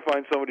 if I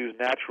find somebody who's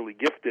naturally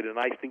gifted and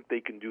I think they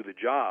can do the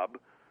job,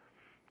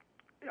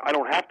 I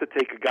don't have to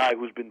take a guy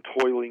who's been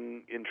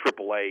toiling in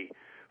AAA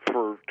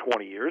for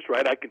 20 years,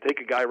 right? I can take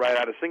a guy right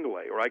out of single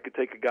A, or I could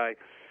take a guy,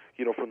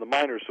 from the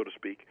minors, so to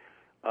speak,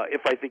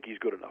 if I think he's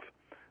good enough.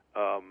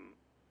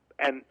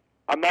 And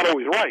I'm not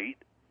always right,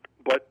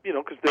 but,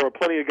 because there are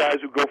plenty of guys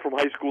who go from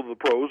high school to the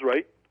pros,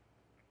 right?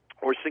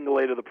 Or single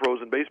A to the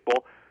pros in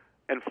baseball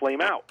and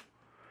flame out.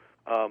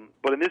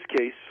 But in this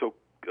case,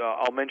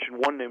 I'll mention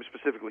one name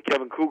specifically,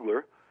 Kevin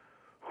Kugler,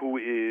 who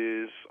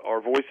is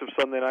our voice of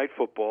Sunday Night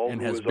Football.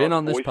 And has been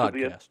on this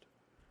podcast.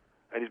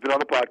 And he's been on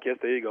the podcast.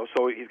 There you go.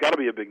 So he's got to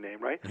be a big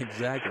name, right?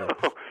 Exactly.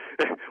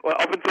 Well,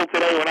 up until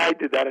today when I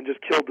did that and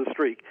just killed the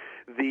streak,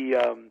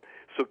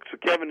 so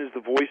Kevin is the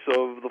voice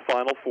of the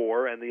Final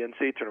Four and the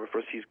NCAA tournament for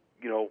us. He's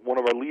one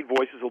of our lead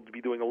voices. He'll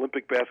be doing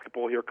Olympic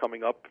basketball here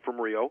coming up from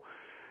Rio.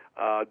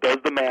 Does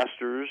the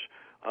Masters,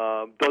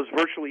 does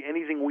virtually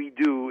anything we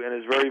do, and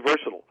is very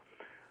versatile.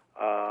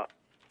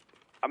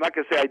 I'm not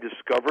going to say I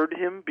discovered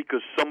him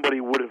because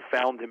somebody would have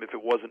found him if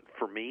it wasn't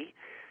for me.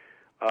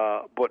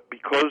 But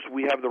because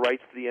we have the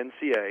rights to the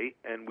NCAA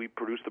and we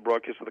produce the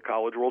broadcast of the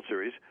College World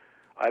Series,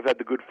 I've had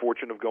the good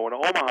fortune of going to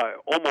Omaha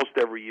almost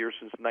every year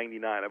since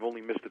 '99. I've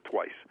only missed it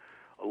twice.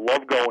 I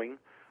love going.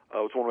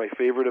 It's one of my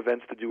favorite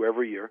events to do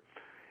every year.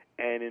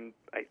 And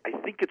I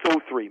think it's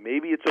 03,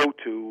 maybe it's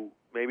 02,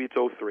 maybe it's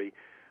 03.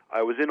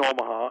 I was in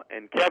Omaha,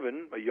 and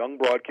Kevin, a young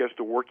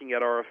broadcaster working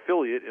at our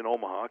affiliate in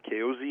Omaha,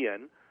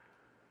 KOZN,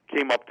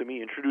 came up to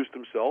me, introduced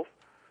himself,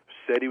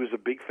 said he was a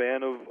big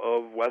fan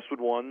of Westwood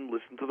One,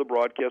 listened to the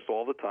broadcast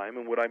all the time,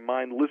 and would I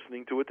mind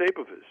listening to a tape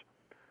of his?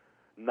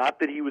 Not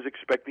that he was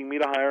expecting me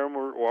to hire him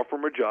or offer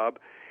him a job.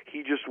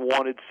 He just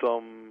wanted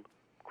some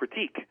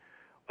critique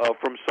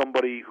from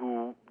somebody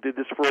who did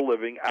this for a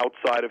living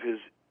outside of his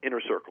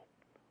inner circle.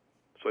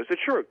 So I said,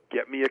 sure,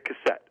 get me a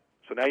cassette.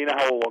 So now you know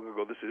how long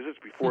ago this is. It's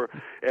before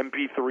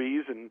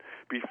MP3s and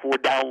before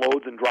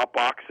downloads and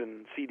Dropbox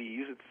and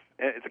CDs.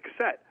 It's a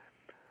cassette.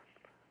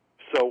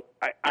 So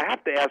I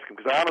have to ask him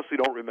because I honestly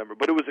don't remember.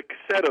 But it was a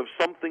cassette of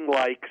something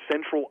like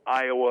Central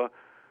Iowa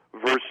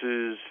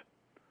versus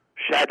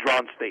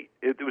Chadron State.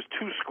 It was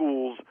two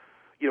schools.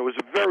 It was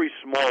very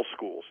small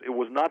schools. It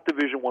was not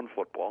Division I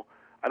football.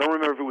 I don't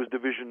remember if it was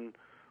Division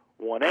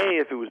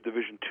 1A, if it was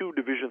Division II,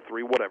 Division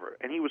III, whatever.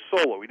 And he was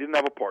solo. He didn't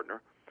have a partner.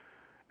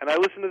 And I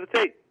listened to the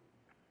tape.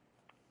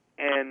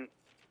 And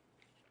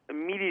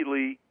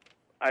immediately,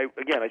 I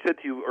said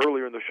to you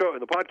earlier in the show, in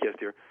the podcast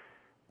here,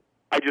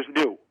 I just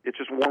knew. It's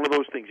just one of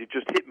those things. It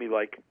just hit me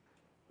like,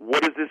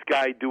 what is this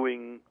guy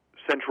doing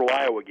Central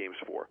Iowa games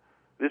for?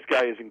 This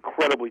guy is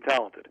incredibly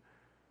talented.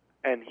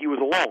 And he was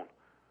alone.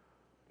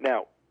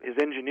 Now, his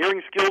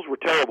engineering skills were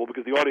terrible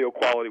because the audio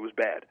quality was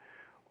bad.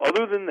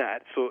 Other than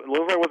that, so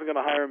if I wasn't going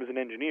to hire him as an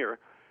engineer,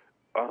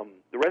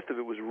 the rest of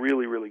it was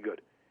really, really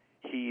good.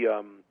 He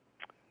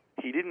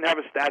didn't have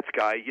a stats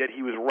guy, yet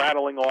he was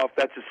rattling off,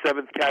 that's his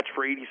 7th catch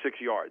for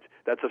 86 yards.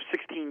 That's a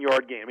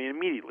 16-yard game. I mean,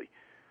 immediately.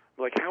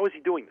 Like, how is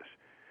he doing this?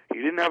 He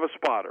didn't have a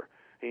spotter.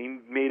 He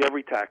made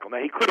every tackle.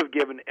 Now, he could have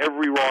given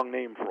every wrong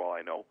name for all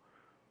I know,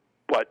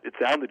 but it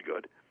sounded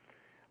good.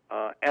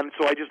 And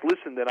so I just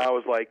listened, and I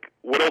was like,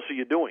 what else are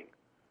you doing?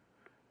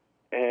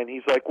 And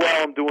he's like,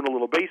 well, I'm doing a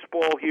little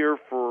baseball here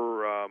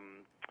for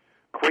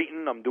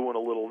Creighton. I'm doing a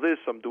little this.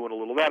 I'm doing a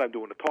little that. I'm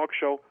doing a talk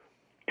show.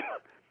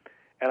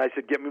 And I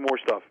said, get me more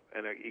stuff.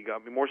 And he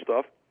got me more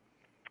stuff.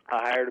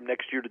 I hired him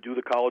next year to do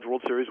the College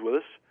World Series with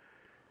us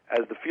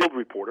as the field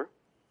reporter.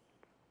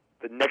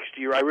 The next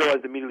year, I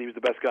realized immediately he was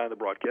the best guy on the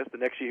broadcast. The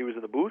next year, he was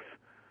in the booth.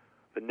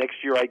 The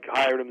next year, I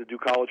hired him to do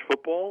college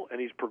football,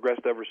 and he's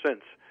progressed ever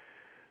since.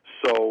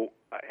 So,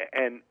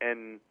 and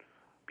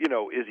you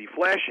know, is he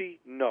flashy?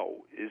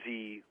 No. Is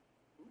he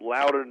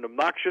loud and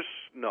obnoxious?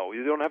 No.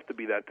 You don't have to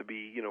be that to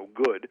be, you know,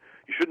 good.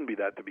 You shouldn't be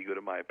that to be good,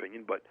 in my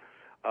opinion. But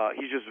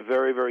he's just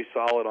very, very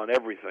solid on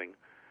everything.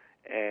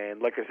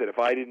 And like I said, if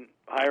I didn't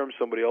hire him,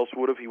 somebody else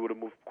would have. He would have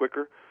moved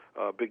quicker.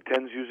 Big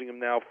Ten's using him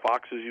now.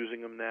 Fox is using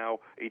him now.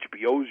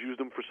 HBO's used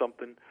him for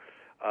something.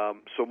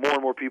 So more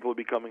and more people are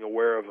becoming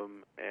aware of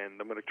him,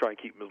 and I'm going to try and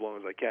keep him as long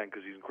as I can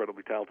because he's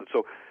incredibly talented.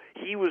 So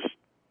he was,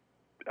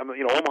 I mean,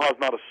 you know, Omaha's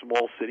not a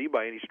small city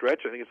by any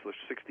stretch. I think it's the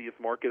 60th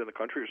market in the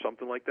country or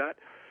something like that.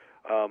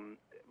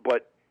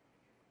 But,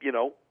 you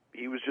know,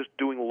 he was just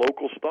doing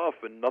local stuff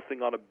and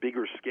nothing on a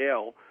bigger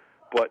scale.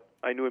 But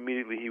I knew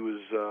immediately he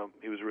was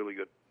really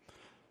good.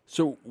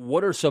 So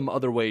what are some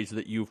other ways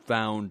that you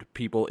found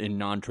people in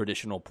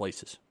non-traditional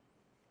places?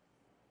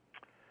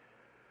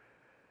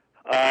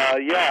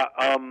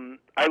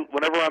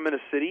 Whenever I'm in a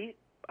city,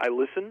 I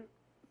listen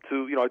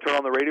to, you know, I turn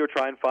on the radio,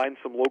 try and find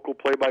some local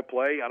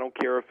play-by-play. I don't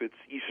care if it's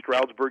East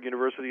Stroudsburg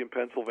University in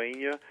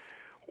Pennsylvania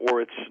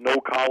or it's Snow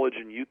College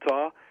in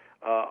Utah.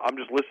 I'm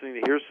just listening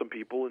to hear some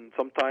people, and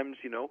sometimes,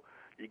 you know,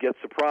 you get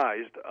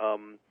surprised.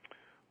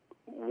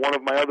 One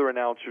of my other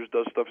announcers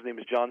does stuff. His name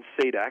is John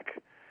Sadak,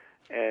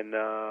 and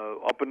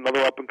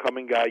another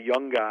up-and-coming guy,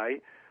 young guy.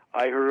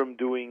 I heard him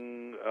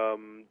doing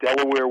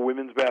Delaware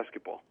women's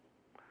basketball.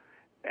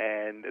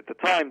 And at the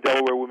time,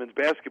 Delaware women's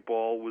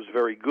basketball was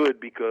very good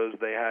because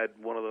they had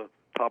one of the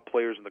top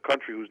players in the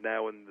country who's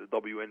now in the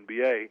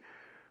WNBA,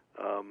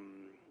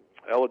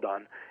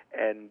 Eladon.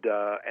 And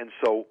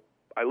so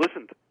I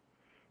listened,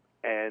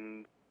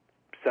 and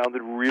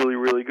sounded really,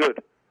 really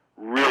good,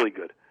 really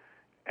good.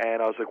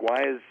 And I was like,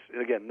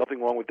 and again, nothing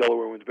wrong with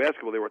Delaware women's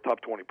basketball. They were a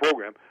top 20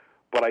 program,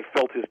 but I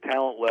felt his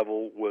talent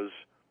level was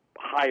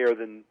higher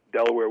than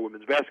Delaware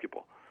women's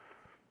basketball.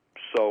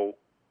 So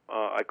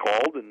I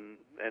called and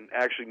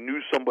actually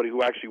knew somebody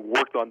who actually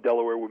worked on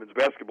Delaware women's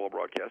basketball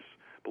broadcasts,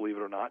 believe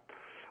it or not,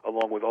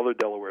 along with other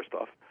Delaware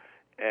stuff,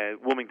 and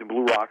Wilmington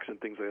Blue Rocks and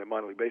things like that,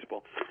 minor league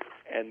baseball,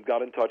 and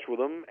got in touch with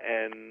him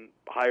and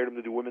hired him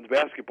to do women's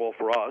basketball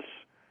for us,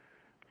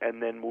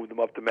 and then moved him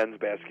up to men's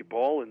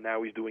basketball, and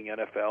now he's doing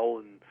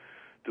NFL and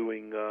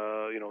doing,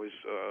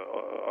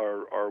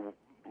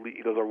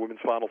 he does our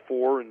women's Final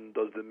Four and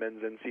does the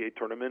men's NCAA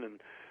tournament, and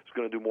is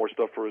going to do more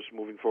stuff for us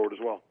moving forward as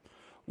well.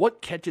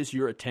 What catches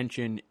your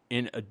attention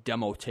in a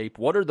demo tape?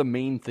 What are the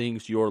main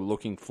things you're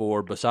looking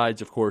for,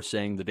 besides, of course,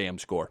 saying the damn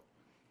score?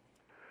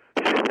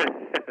 Well,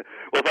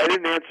 if I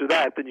didn't answer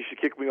that, then you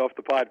should kick me off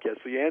the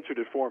podcast. So you answered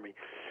it for me.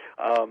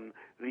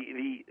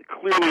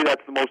 Clearly,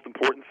 that's the most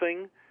important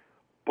thing.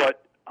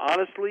 But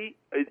honestly,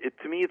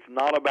 to me, it's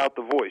not about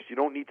the voice. You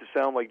don't need to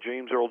sound like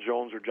James Earl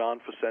Jones or John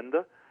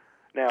Facenda.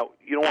 Now,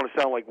 you don't want to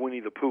sound like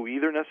Winnie the Pooh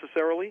either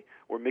necessarily,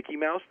 or Mickey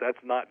Mouse.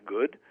 That's not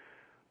good.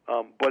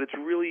 But it's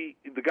really,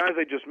 the guys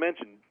I just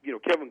mentioned, you know,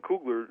 Kevin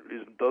Kugler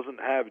doesn't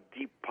have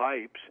deep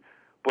pipes,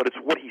 but it's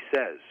what he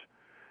says.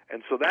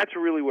 And so that's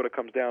really what it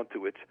comes down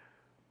to. It's,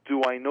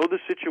 do I know the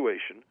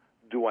situation?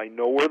 Do I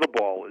know where the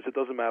ball is? It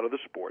doesn't matter the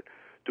sport.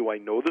 Do I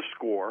know the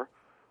score?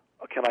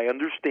 Can I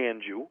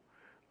understand you?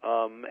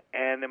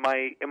 And am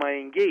I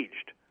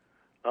engaged?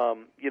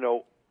 You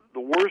know, the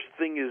worst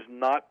thing is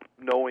not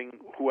knowing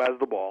who has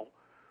the ball,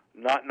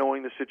 not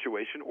knowing the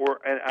situation,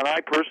 and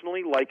I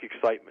personally like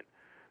excitement.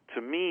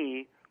 To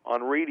me,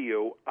 on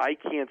radio, I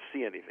can't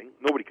see anything.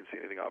 Nobody can see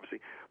anything, obviously.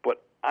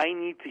 But I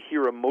need to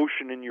hear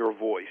emotion in your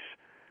voice.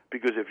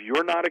 Because if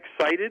you're not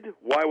excited,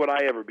 why would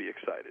I ever be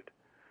excited?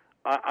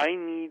 I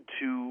need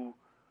to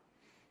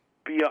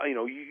be, you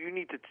know, you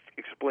need to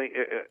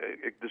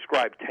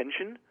describe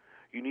tension.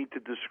 You need to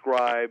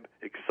describe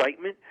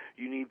excitement.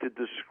 You need to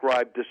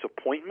describe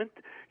disappointment.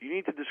 You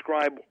need to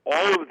describe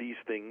all of these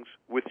things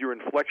with your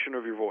inflection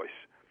of your voice.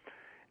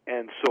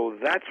 And so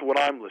that's what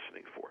I'm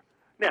listening for.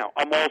 Now,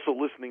 I'm also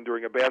listening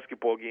during a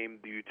basketball game.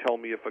 Do you tell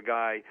me if a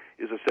guy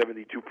is a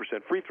 72%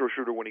 free throw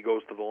shooter when he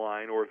goes to the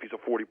line, or if he's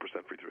a 40%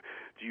 free throw?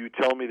 Do you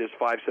tell me there's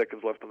 5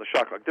 seconds left on the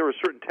shot clock? There are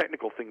certain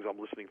technical things I'm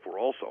listening for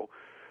also.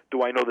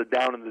 Do I know the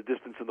down and the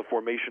distance in the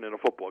formation in a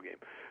football game?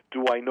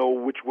 Do I know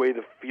which way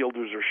the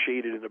fielders are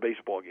shaded in a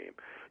baseball game?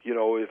 You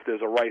know, if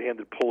there's a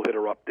right-handed pull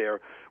hitter up there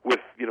with,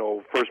 you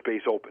know, first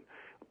base open.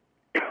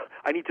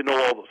 I need to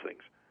know all those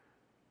things.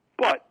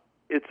 But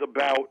it's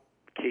about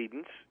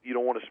cadence. You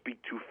don't want to speak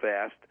too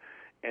fast.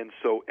 And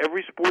so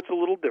every sport's a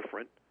little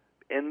different.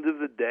 End of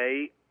the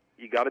day,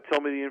 you got to tell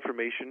me the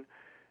information,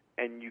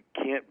 and you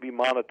can't be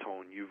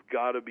monotone. You've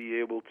got to be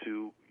able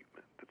to,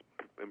 that's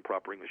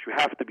improper English, you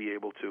have to be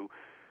able to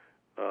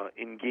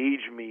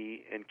engage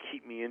me and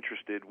keep me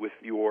interested with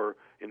your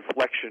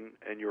inflection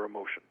and your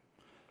emotion.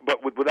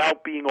 But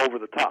without being over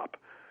the top.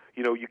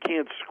 You know, you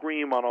can't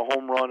scream on a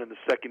home run in the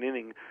second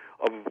inning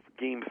of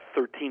game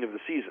 13 of the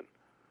season.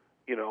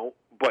 You know,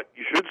 but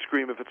you should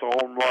scream if it's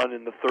a home run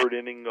in the third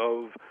inning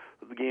of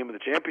the game of the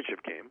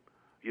championship game.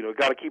 You know,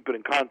 got to keep it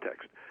in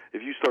context.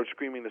 If you start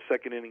screaming the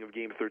second inning of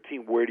game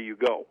 13, where do you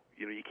go?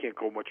 You know, you can't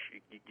go much.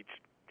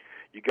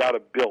 You got to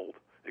build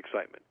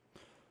excitement.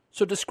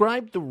 So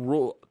describe the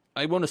role.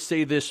 I want to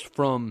say this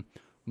from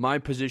my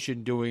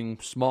position doing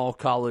small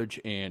college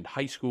and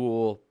high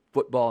school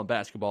football and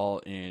basketball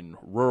in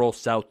rural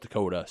South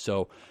Dakota.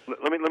 So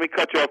let me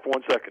cut you off for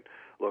 1 second.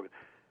 Look,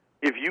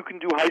 if you can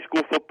do high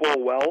school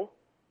football well,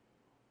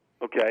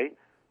 okay,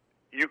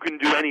 you can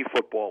do any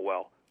football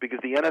well, because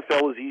the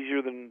NFL is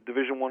easier than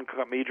Division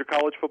I major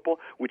college football,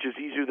 which is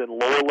easier than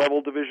lower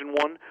level Division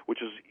I,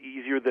 which is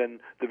easier than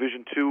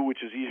Division II,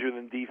 which is easier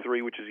than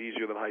D3, which is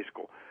easier than high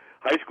school.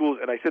 High school,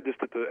 and I said this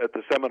at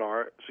the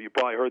seminar, so you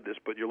probably heard this,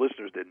 but your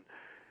listeners didn't.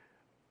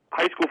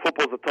 High school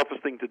football is the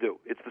toughest thing to do.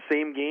 It's the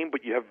same game,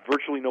 but you have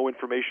virtually no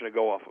information to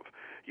go off of.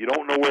 You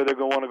don't know where they're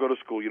going to want to go to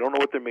school. You don't know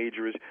what their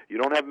major is. You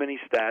don't have many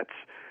stats.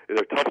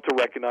 They're tough to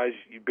recognize.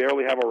 You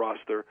barely have a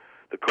roster.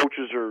 The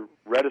coaches are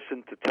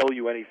reticent to tell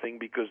you anything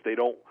because they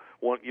don't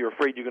want. You're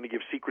afraid you're going to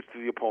give secrets to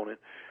the opponent.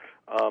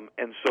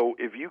 And so,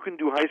 if you can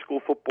do high school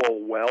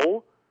football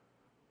well,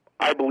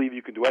 I believe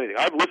you can do anything.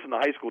 I've listened to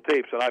high school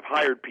tapes, and I've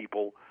hired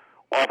people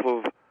off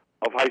of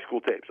high school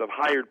tapes. I've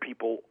hired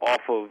people off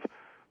of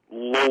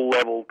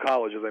low-level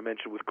college, as I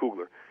mentioned with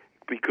Kugler,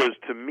 because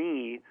to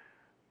me,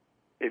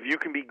 if you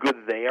can be good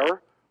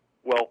there,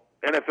 well,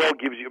 NFL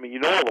gives you, I mean, you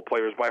know all the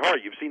players by heart.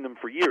 You've seen them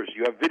for years.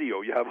 You have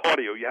video, you have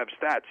audio, you have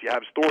stats, you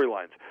have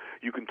storylines.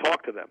 You can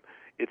talk to them.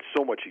 It's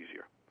so much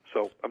easier.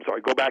 So, I'm sorry,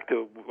 go back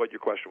to what your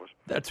question was.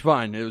 That's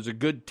fine. It was a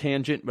good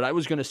tangent, but I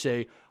was going to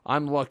say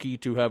I'm lucky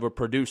to have a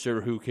producer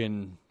who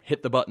can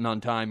hit the button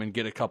on time and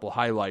get a couple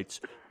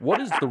highlights.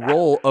 What is the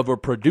role of a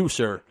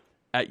producer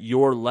at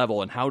your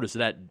level, and how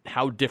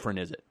different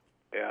is it?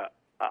 Yeah,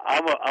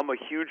 I'm a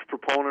huge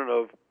proponent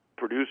of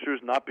producers,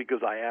 not because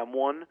I am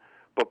one,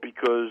 but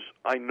because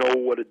I know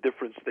what a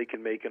difference they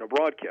can make in a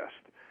broadcast.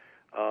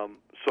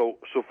 So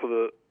for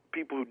the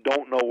people who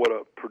don't know what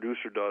a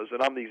producer does,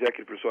 and I'm the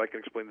executive producer, so I can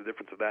explain the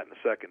difference of that in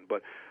a second,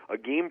 but a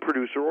game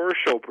producer or a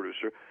show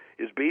producer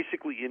is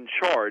basically in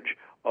charge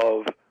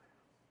of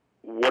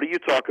what do you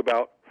talk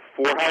about,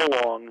 for how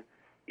long,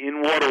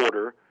 in what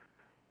order,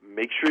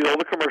 make sure all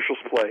the commercials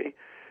play,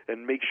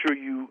 and make sure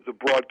the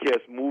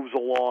broadcast moves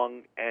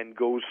along and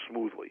goes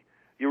smoothly.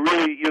 You're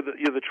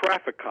the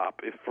traffic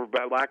cop, if for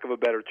lack of a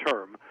better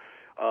term.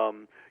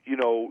 You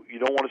know, you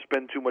don't want to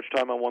spend too much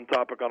time on one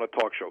topic on a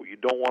talk show. You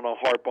don't want to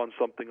harp on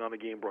something on a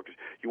game broadcast.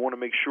 You want to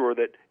make sure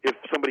that if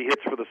somebody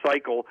hits for the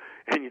cycle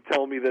and you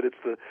tell me that it's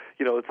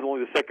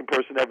only the second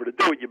person ever to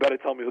do it, you better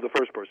tell me who the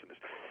first person is.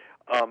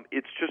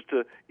 It's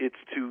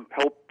to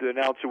help the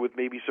announcer with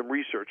maybe some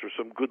research or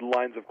some good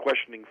lines of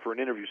questioning for an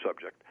interview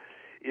subject.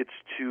 It's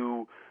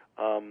to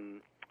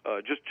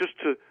just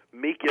to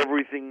make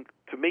everything,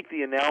 to make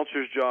the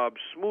announcer's job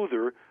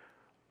smoother,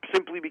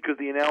 simply because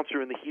the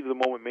announcer in the heat of the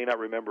moment may not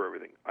remember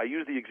everything. I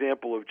use the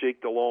example of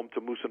Jake Delhomme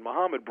to Muhsin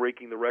Muhammad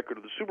breaking the record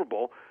of the Super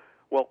Bowl.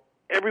 Well,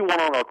 everyone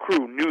on our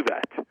crew knew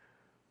that,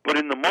 but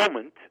in the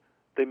moment,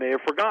 they may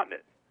have forgotten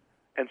it.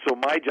 And so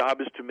my job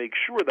is to make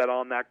sure that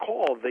on that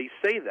call they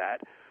say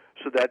that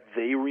so that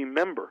they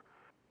remember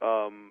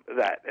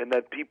that, and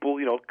that people,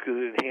 because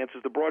it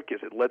enhances the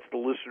broadcast. It lets the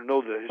listener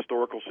know the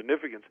historical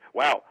significance.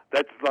 Wow,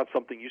 that's not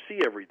something you see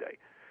every day.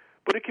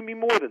 But it can be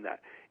more than that.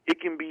 It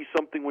can be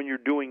something when you're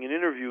doing an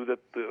interview that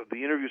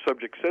the interview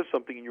subject says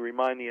something and you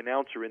remind the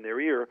announcer in their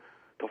ear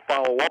to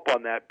follow up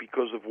on that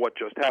because of what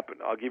just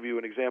happened. I'll give you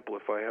an example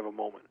if I have a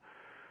moment.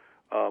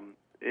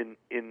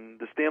 In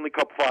the Stanley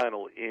Cup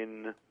final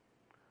in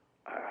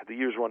the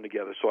years run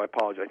together, so I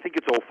apologize. I think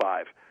it's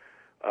 2005.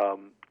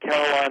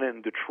 Carolina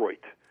and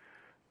Detroit.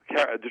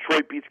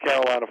 Detroit beats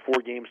Carolina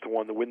 4-1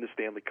 to win the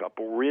Stanley Cup.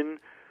 But we're in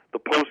the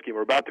postgame.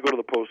 We're about to go to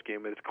the postgame,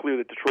 and it's clear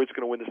that Detroit's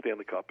going to win the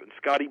Stanley Cup. And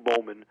Scotty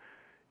Bowman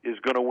is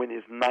going to win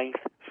his 9th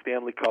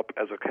Stanley Cup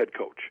as a head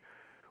coach,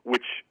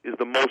 which is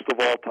the most of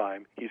all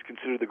time. He's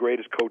considered the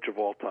greatest coach of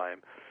all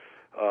time.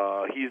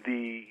 He's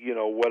the,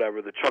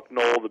 the Chuck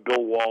Noll, the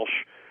Bill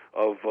Walsh,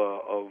 of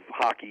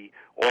hockey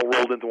all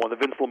rolled into one. The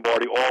Vince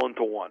Lombardi all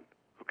into one.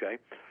 Okay.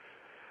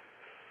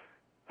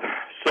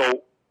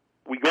 So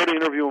we go to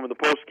interview him in the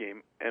post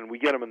game, and we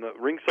get him, and the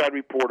ringside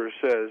reporter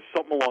says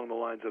something along the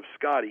lines of,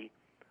 "Scotty,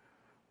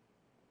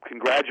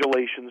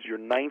 congratulations, your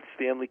 9th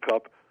Stanley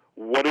Cup.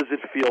 What does it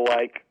feel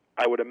like?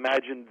 I would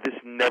imagine this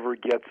never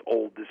gets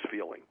old, this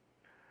feeling."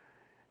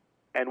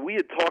 And we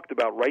had talked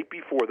about right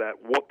before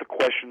that what the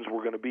questions were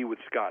going to be with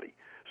Scotty.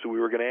 So we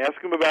were going to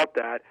ask him about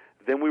that.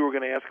 Then we were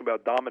going to ask him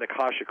about Dominik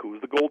Hasek, who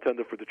was the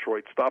goaltender for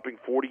Detroit, stopping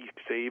 40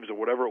 saves or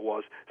whatever it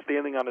was,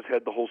 standing on his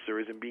head the whole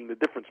series and being the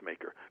difference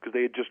maker because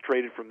they had just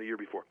traded from the year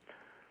before.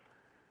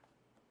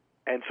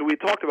 And so we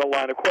talked about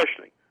line of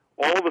questioning.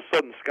 All of a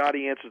sudden,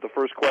 Scotty answers the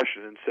first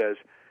question and says,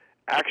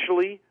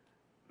 "Actually,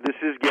 this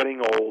is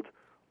getting old.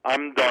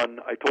 I'm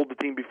done. I told the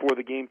team before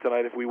the game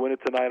tonight, if we win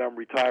it tonight, I'm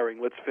retiring.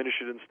 Let's finish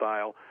it in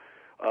style.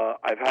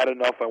 I've had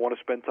enough. I want to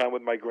spend time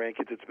with my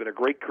grandkids. It's been a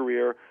great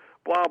career.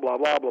 Blah, blah,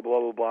 blah, blah, blah,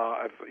 blah,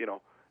 blah."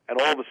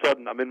 And all of a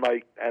sudden, I'm in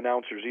my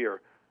announcer's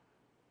ear.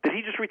 Did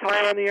he just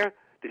retire on the air?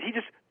 Did he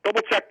just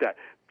double check that?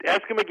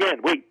 Ask him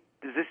again. Wait,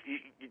 this is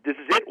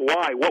it?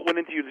 Why? What went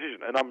into your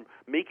decision? And I'm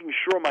making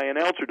sure my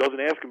announcer doesn't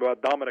ask him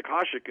about Dominik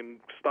Hasek and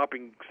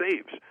stopping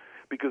saves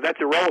because that's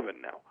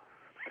irrelevant now.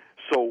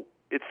 So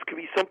it could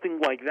be something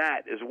like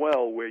that as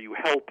well, where you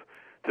help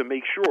to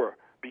make sure.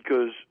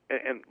 Because,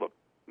 and look,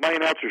 my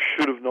announcer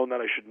should have known that.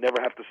 I should never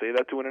have to say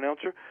that to an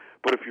announcer.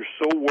 But if you're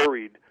so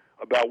worried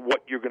about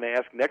what you're going to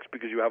ask next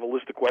because you have a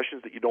list of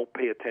questions that you don't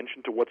pay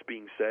attention to what's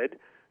being said,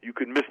 you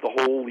could miss the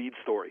whole lead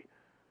story.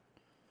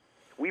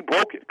 We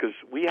broke it because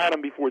we had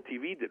them before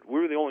TV did. We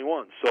were the only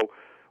ones. So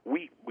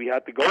we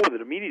had to go with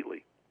it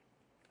immediately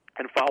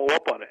and follow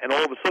up on it. And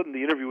all of a sudden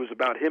the interview was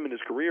about him and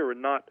his career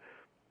and not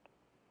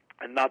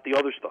the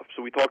other stuff.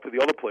 So we talked to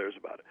the other players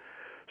about it.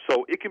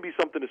 So it can be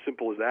something as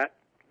simple as that.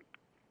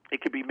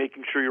 It could be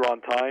making sure you're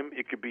on time.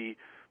 It could be,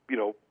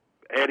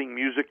 adding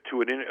music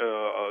to it,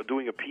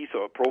 doing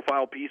a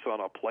profile piece on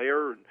a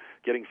player, and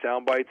getting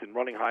sound bites and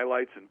running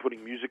highlights and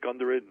putting music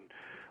under it.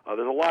 And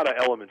there's a lot of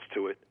elements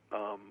to it.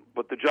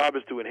 But the job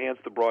is to enhance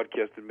the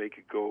broadcast and make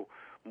it go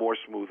more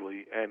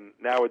smoothly. And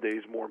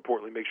nowadays, more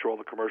importantly, make sure all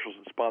the commercials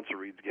and sponsor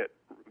reads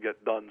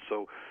get done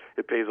so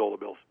it pays all the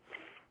bills.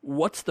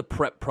 What's the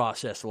prep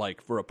process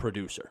like for a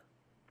producer?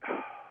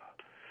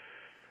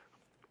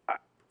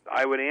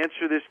 I would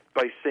answer this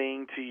by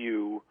saying to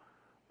you,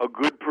 a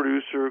good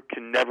producer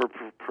can never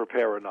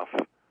prepare enough.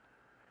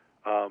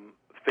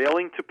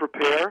 Failing to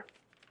prepare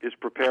is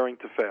preparing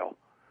to fail.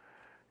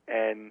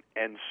 And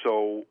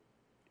so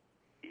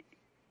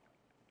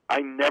I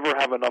never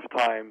have enough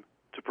time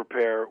to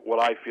prepare what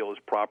I feel is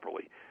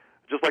properly.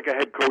 Just like a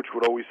head coach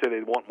would always say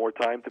they'd want more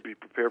time to be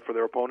prepared for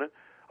their opponent,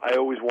 I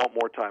always want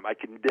more time. I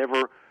can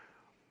never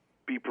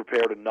be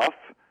prepared enough,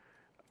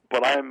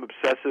 but I am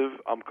obsessive,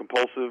 I'm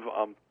compulsive,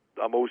 I'm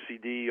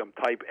OCD, I'm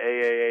type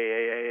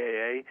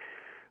A.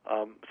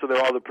 So there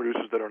are other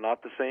producers that are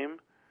not the same,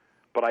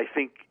 but I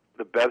think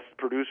the best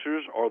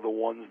producers are the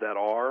ones that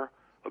are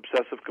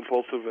obsessive,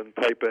 compulsive, and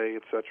type A,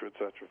 et cetera, et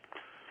cetera.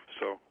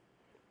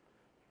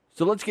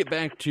 So let's get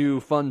back to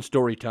fun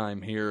story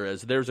time here,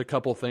 as there's a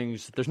couple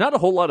things. There's not a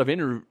whole lot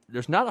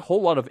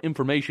of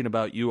information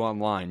about you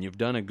online. You've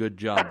done a good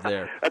job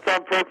there. That's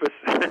on purpose.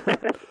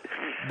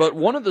 But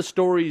one of the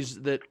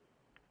stories that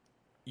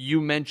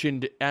you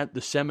mentioned at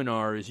the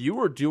seminar is you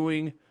were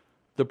doing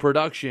the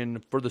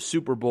production for the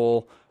Super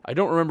Bowl. I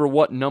don't remember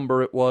what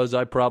number it was.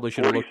 I probably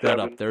should have looked that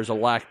up. There's a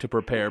lack to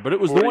prepare. But it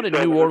was the one in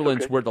New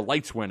Orleans where the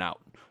lights went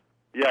out.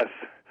 Yes.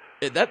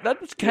 That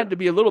had to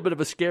be a little bit of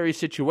a scary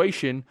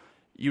situation.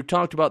 You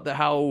talked about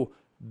how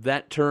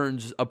that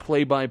turns a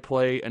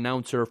play-by-play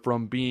announcer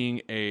from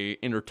being a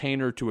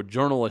entertainer to a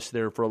journalist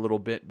there for a little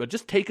bit. But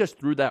just take us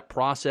through that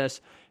process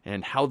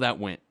and how that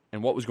went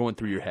and what was going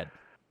through your head.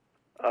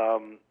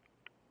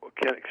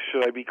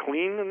 Should I be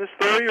clean in this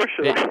story, or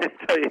should I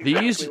tell you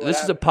exactly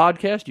this is a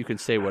podcast. You can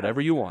say whatever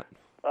you want.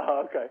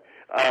 Okay.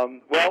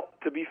 Well,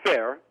 to be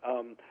fair,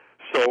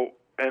 so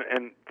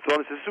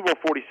this is Super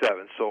Bowl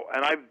 47. So,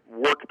 and I've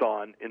worked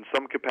on, in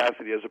some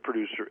capacity as a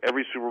producer,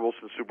 every Super Bowl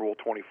since Super Bowl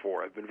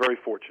 24. I've been very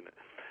fortunate.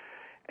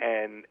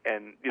 And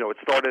it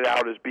started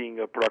out as being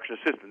a production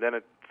assistant.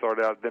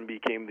 Then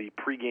became the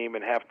pregame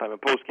and halftime and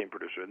postgame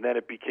producer. And then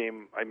it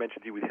became, I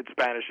mentioned to you, we hit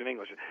Spanish and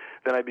English.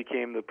 Then I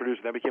became the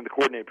producer. Then I became the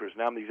coordinating producer.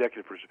 Now I'm the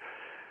executive producer.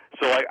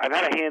 So I've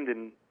had a hand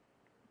in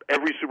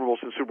every Super Bowl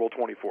since Super Bowl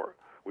 24,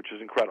 which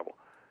is incredible.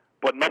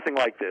 But nothing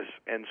like this.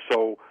 And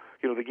so,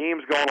 the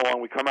game's going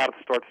along. We come out at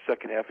the start of the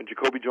second half, and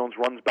Jacoby Jones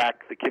runs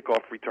back the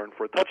kickoff return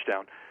for a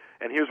touchdown.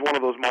 And here's one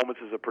of those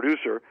moments as a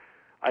producer.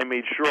 I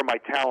made sure my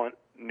talent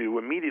knew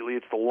immediately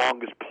it's the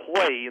longest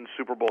play in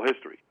Super Bowl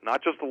history.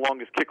 Not just the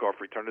longest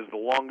kickoff return, it's the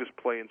longest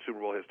play in Super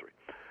Bowl history.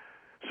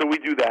 So we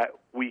do that.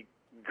 We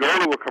go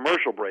to a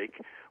commercial break.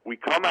 We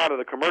come out of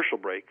the commercial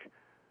break.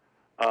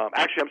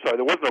 Actually, I'm sorry,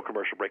 there was no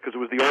commercial break because it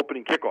was the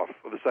opening kickoff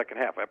of the second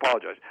half. I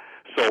apologize.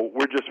 So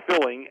we're just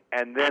filling,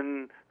 and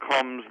then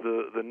comes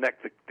the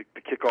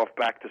kickoff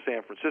back to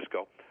San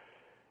Francisco.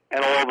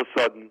 And all of a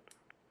sudden,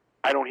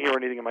 I don't hear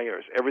anything in my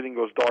ears. Everything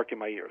goes dark in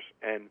my ears.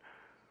 And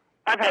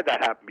I've had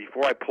that happen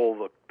before. I pull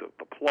the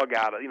plug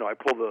out of, I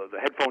pull the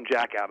headphone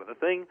jack out of the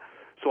thing.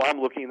 So I'm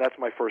looking, and that's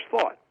my first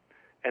thought.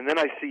 And then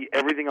I see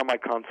everything on my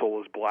console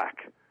is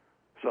black.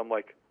 So I'm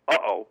like,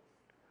 uh-oh.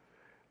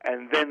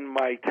 And then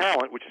my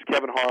talent, which is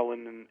Kevin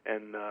Harlan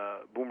and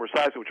Boomer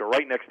Esiason, which are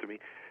right next to me,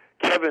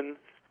 Kevin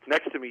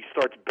next to me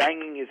starts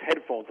banging his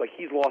headphones like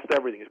he's lost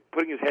everything. He's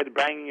putting his head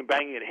banging and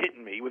banging and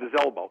hitting me with his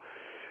elbow.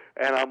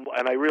 And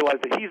I realize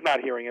that he's not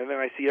hearing it, and then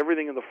I see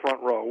everything in the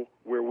front row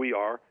where we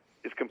are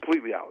is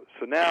completely out.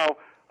 So now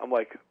I'm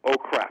like, oh,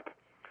 crap.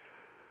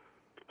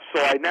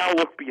 So I now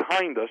look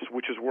behind us,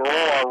 which is where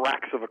all our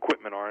racks of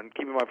equipment are. And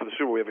keep in mind, for the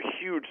Super Bowl, we have a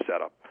huge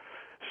setup,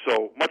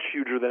 so much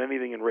huger than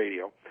anything in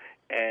radio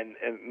and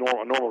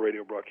normal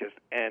radio broadcast,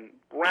 and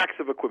racks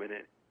of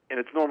equipment. And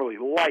it's normally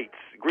lights,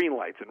 green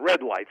lights and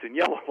red lights and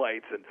yellow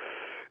lights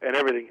and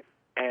everything.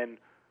 And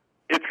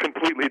it's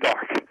completely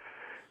dark.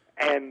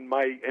 And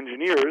my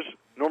engineers,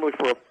 normally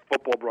for a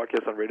football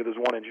broadcast on radio, there's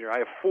one engineer. I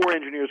have 4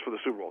 engineers for the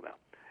Super Bowl now.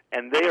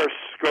 And they are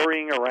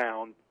scurrying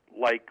around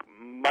like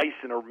mice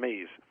in a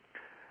maze.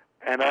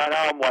 And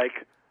now I'm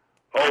like,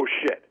 oh,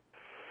 shit.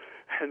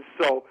 And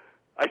so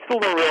I still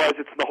don't realize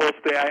it's the whole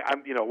stadium.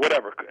 I'm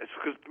whatever.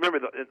 Because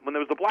remember, when there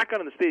was the blackout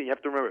in the stadium, you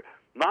have to remember,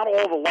 not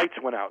all the lights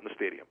went out in the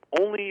stadium.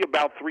 Only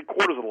about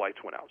 3/4 of the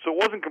lights went out. So it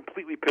wasn't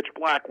completely pitch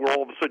black where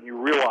all of a sudden you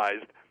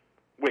realized,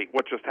 wait,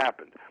 what just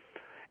happened?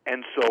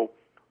 And so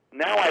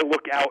now I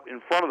look out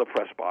in front of the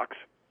press box,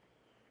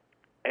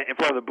 in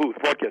front of the booth,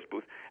 broadcast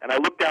booth, and I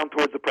look down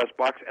towards the press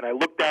box, and I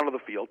look down to the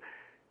field,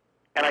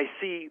 and I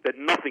see that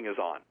nothing is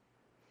on.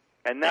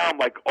 And now I'm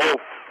like, oh,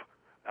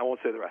 I won't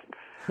say the rest.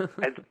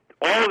 And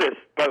all of this,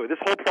 by the way, this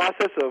whole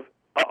process of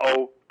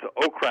uh-oh to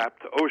oh crap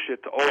to oh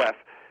shit to oh F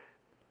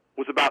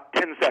was about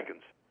 10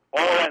 seconds.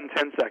 All of that in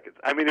 10 seconds.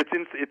 I mean, it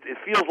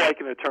feels like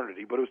an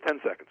eternity, but it was 10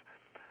 seconds.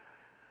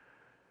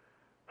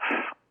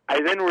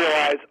 I then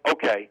realized,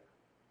 okay,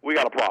 we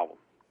got a problem.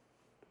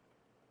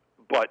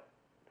 But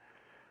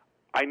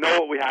I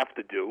know what we have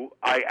to do.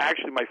 I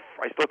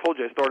still told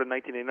you, I started in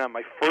 1989.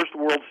 My first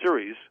World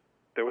Series,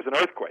 there was an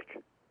earthquake.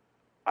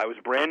 I was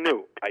brand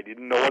new. I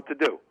didn't know what to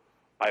do.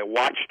 I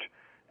watched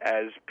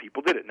as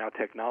people did it. Now,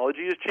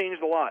 technology has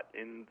changed a lot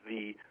in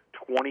the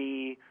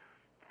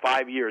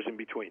 25 years in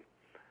between.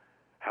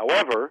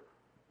 However,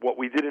 what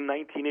we did in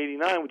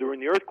 1989 during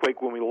the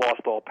earthquake when we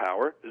lost all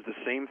power is the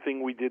same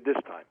thing we did this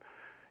time,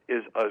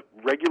 is a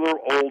regular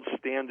old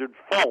standard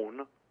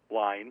phone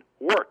line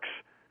works.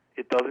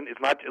 It's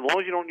not, as long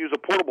as you don't use a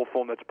portable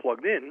phone that's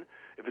plugged in,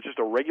 if it's just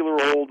a regular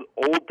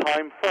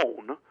old-time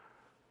phone,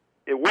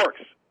 it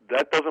works.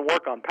 That doesn't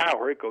work on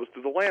power. It goes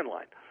through the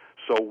landline.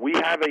 So we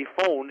have a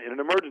phone in an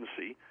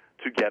emergency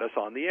to get us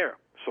on the air.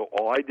 So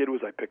all I did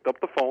was I picked up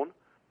the phone,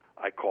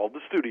 I called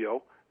the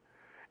studio,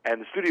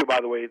 and the studio, by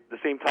the way, at the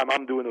same time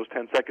I'm doing those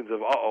 10 seconds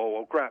of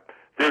oh crap,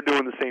 they're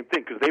doing the same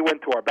thing because they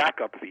went to our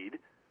backup feed,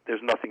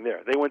 there's nothing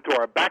there. They went to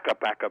our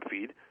backup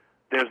feed,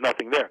 there's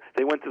nothing there.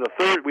 They went to the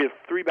third, we have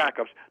 3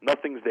 backups,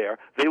 nothing's there.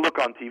 They look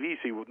on TV,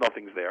 see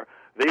nothing's there.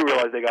 They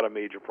realize they got a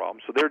major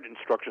problem, so their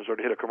instructions are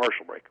to hit a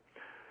commercial break.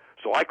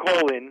 So I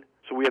call in,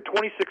 so we had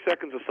 26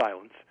 seconds of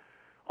silence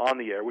on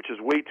the air, which is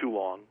way too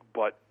long,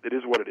 but it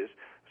is what it is.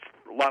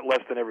 It's a lot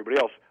less than everybody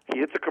else. He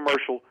hits a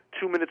commercial.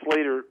 2 minutes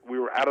later, we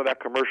were out of that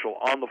commercial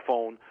on the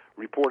phone,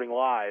 reporting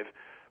live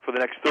for the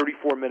next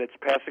 34 minutes,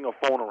 passing a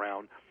phone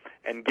around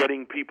and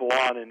getting people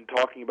on and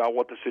talking about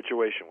what the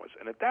situation was.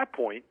 And at that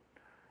point,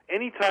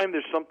 anytime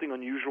there's something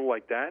unusual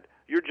like that,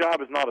 your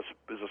job is not a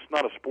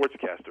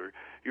sportscaster.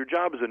 Your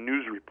job is a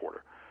news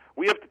reporter.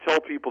 We have to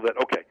tell people that,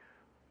 okay,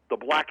 the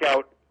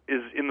blackout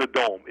is in the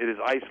dome. It is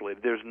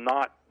isolated.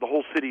 The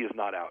whole city is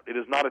not out. It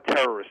is not a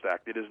terrorist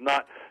act. It is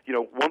not,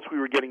 once we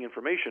were getting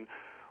information,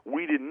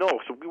 we didn't know.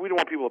 So we don't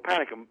want people to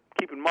panic. And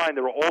keep in mind,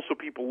 there were also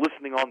people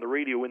listening on the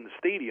radio in the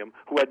stadium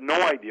who had no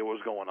idea what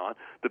was going on.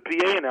 The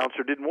PA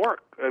announcer didn't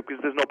work because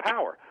there's no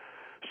power.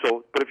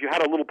 So, but if you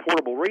had a little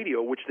portable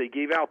radio, which they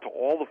gave out to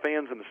all the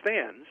fans in the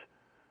stands,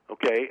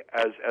 okay,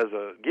 as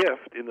a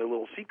gift in their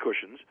little seat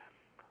cushions,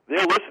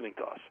 they're listening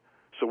to us.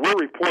 So we're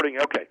reporting,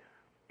 okay,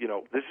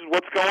 this is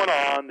what's going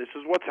on. This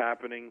is what's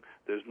happening.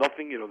 There's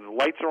nothing, the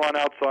lights are on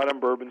outside on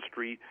Bourbon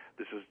Street.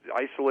 This is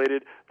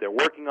isolated. They're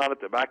working on it.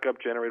 The backup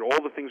generator,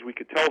 all the things we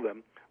could tell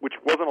them, which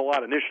wasn't a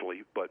lot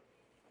initially, but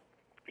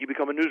you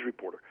become a news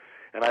reporter.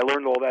 And I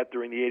learned all that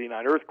during the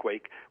 89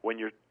 earthquake when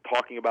you're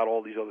talking about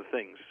all these other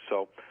things.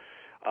 So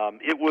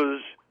it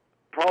was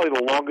probably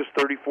the longest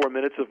 34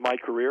 minutes of my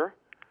career.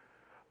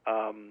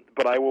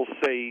 But I will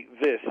say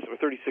this, or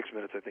 36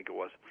 minutes I think it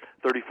was.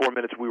 34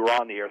 minutes we were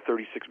on the air,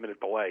 36-minute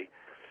delay.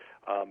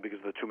 Because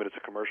of the 2 minutes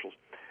of commercials.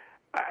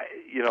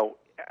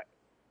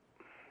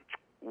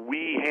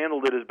 We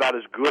handled it about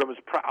as good.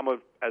 I'm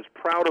as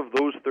proud of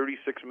those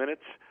 36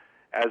 minutes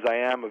as I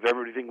am of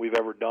everything we've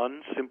ever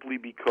done, simply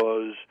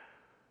because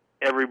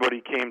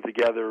everybody came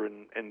together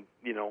and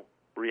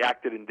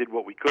reacted and did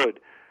what we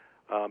could.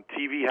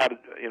 TV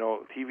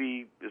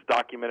is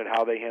documented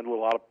how they handled it.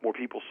 A lot more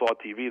people saw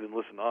TV than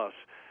listened to us,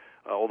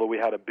 although we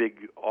had a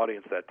big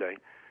audience that day.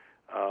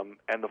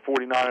 And the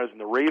 49ers and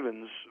the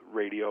Ravens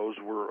radios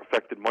were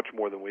affected much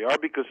more than we are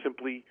because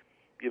simply,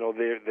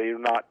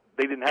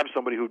 they didn't have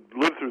somebody who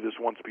lived through this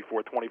once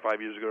before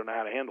 25 years ago and know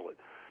how to handle it.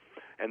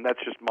 And that's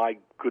just my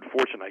good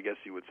fortune, I guess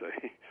you would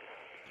say.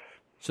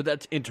 So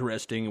that's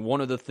interesting.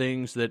 One of the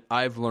things that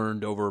I've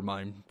learned over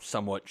my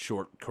somewhat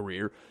short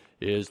career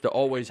is to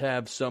always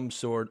have some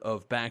sort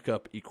of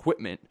backup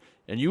equipment.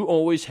 And you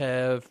always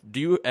have,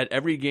 at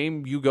every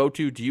game you go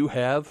to, do you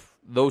have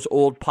those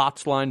old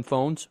POTS line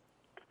phones?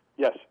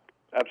 Yes,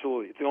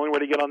 absolutely. It's the only way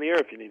to get on the air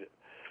if you need it.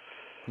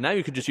 Now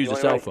you could just use a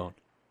cell phone.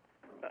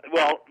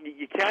 Well,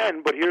 you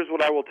can, but here's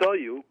what I will tell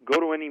you. Go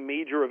to any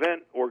major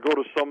event or go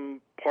to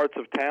some parts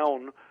of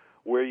town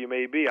where you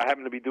may be. I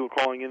happen to be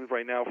calling in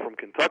right now from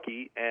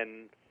Kentucky,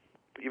 and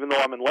even though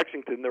I'm in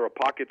Lexington, there are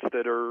pockets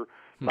that are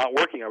not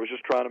working. I was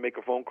just trying to make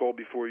a phone call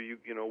before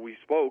we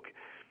spoke,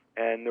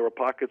 and there were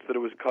pockets that it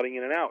was cutting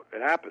in and out.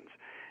 It happens.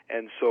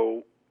 And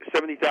so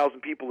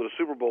 70,000 people at a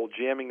Super Bowl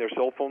jamming their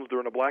cell phones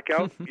during a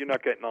blackout, you're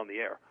not getting on the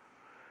air.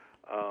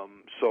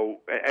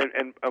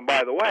 And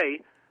by the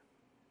way,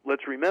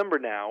 let's remember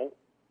now,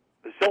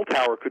 the cell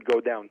tower could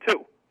go down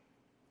too.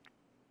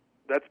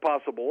 That's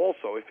possible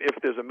also. If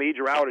there's a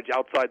major outage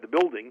outside the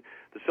building,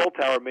 the cell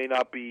tower may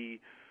not be,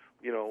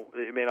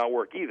 it may not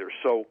work either.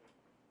 So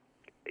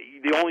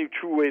the only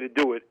true way to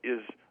do it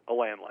is a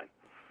landline.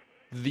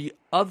 The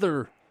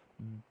other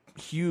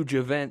huge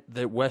event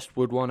that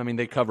Westwood won, I mean,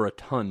 they cover a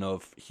ton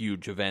of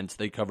huge events.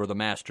 They cover the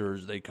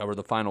Masters, they cover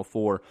the Final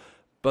Four.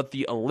 But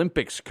the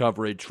Olympics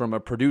coverage from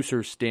a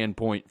producer's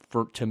standpoint,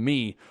 to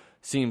me,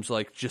 seems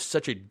like just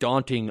such a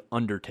daunting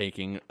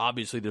undertaking.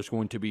 Obviously, there's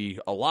going to be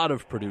a lot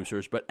of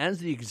producers, but as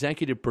the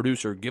executive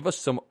producer, give us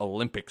some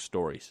Olympic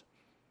stories.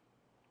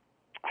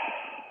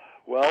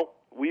 Well,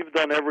 we've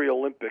done every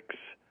Olympics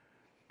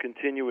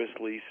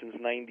continuously since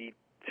 '92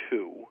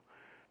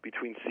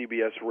 between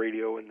CBS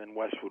Radio and then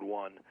Westwood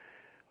One.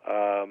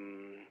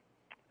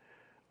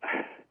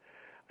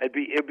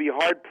 It'd be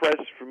hard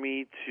pressed for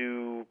me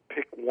to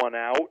pick one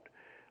out.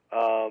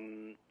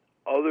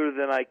 Other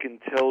than I can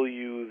tell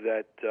you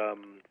that,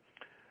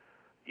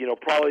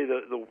 probably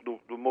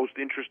the most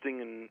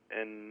interesting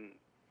and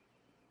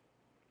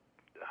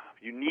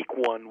unique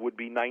one would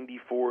be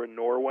 '94 in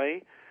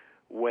Norway,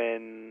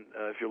 when,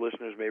 if your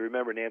listeners may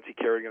remember, Nancy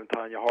Kerrigan and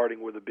Tanya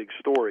Harding were the big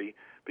story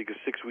because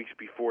 6 weeks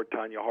before,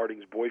 Tanya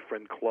Harding's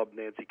boyfriend clubbed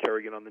Nancy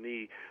Kerrigan on the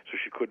knee so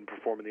she couldn't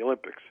perform in the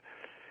Olympics.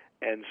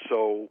 And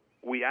so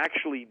we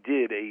actually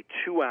did a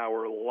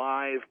 2-hour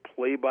live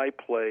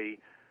play-by-play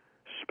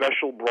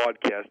special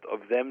broadcast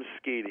of them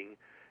skating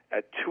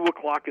at 2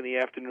 o'clock in the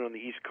afternoon on the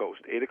East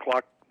Coast, 8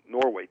 o'clock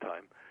Norway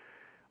time.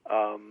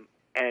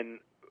 And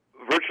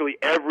virtually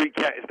every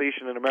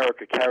station in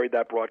America carried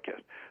that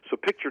broadcast. So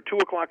picture 2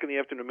 o'clock in the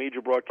afternoon,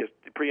 major broadcast,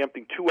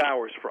 preempting 2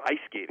 hours for ice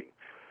skating.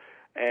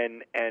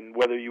 And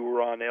whether you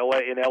were on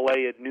in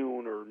LA at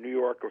noon or New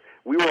York,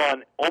 we were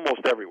on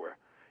almost everywhere.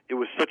 It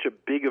was such a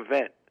big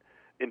event.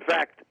 In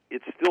fact,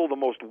 it's still the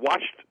most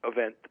watched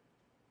event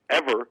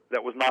ever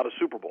that was not a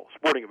Super Bowl,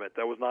 sporting event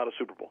that was not a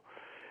Super Bowl.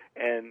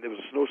 And there was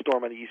a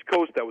snowstorm on the East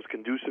Coast that was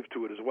conducive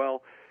to it as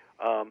well.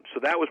 So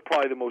that was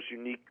probably the most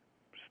unique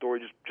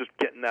story, just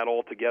getting that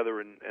all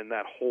together, and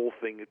that whole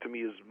thing, to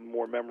me, is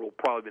more memorable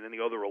probably than any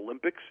other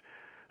Olympics.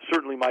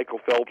 Certainly Michael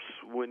Phelps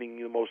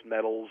winning the most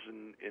medals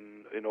in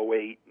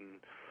 2008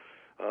 and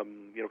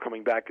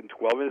coming back in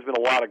 2012. And there's been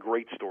a lot of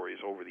great stories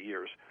over the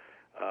years.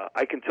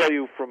 I can tell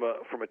you from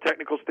a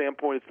technical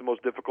standpoint, it's the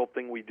most difficult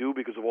thing we do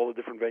because of all the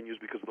different venues,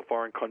 because of the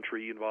foreign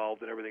country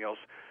involved and everything else.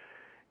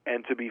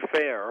 And to be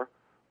fair,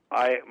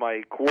 our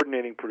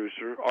coordinating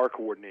producer,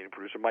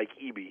 Mike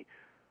Eby,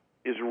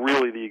 is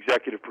really the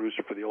executive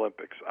producer for the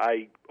Olympics.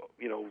 I,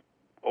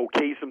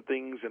 okay some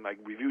things and I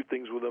review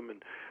things with him,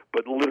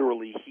 but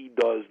literally he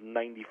does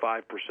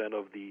 95%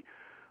 of the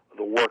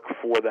work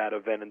for that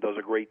event and does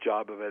a great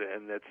job of it.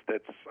 And that's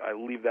I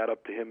leave that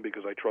up to him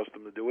because I trust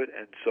him to do it.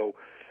 And so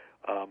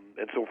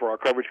for our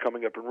coverage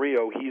coming up in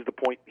Rio, he's the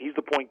point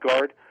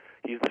guard,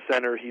 he's the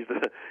center, he's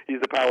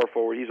the power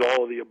forward, he's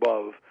all of the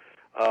above,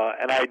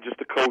 and I just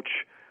a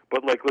coach.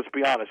 But let's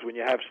be honest, when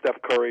you have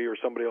Steph Curry or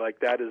somebody like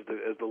that as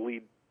the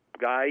lead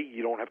guy,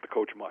 you don't have to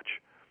coach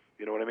much.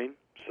 You know what I mean?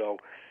 So,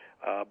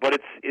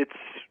 but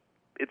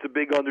it's a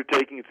big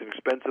undertaking. It's an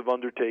expensive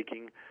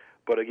undertaking.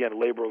 But again,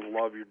 labor of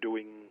love. You're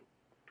doing,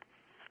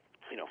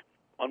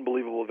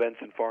 unbelievable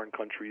events in foreign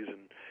countries,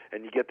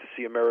 and you get to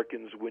see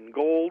Americans win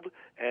gold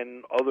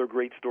and other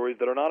great stories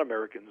that are not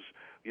Americans,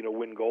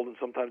 win gold, and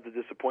sometimes the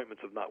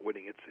disappointments of not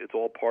winning. It's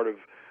all part of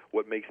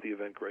what makes the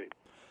event great.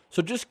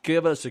 So just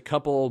give us a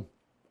couple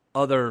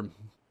other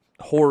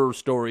horror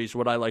stories,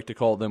 what I like to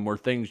call them, where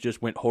things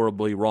just went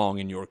horribly wrong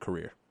in your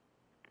career.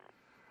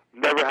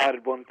 Never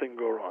had one thing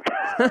go wrong.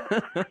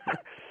 That's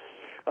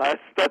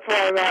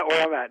why I'm at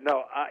where I'm at.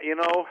 No,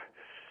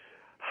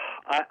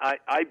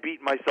 I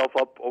beat myself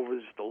up over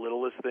just the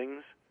littlest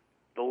things.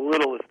 The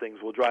littlest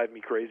things will drive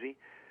me crazy.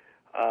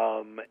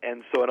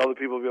 And other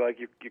people will be like,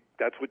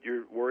 that's what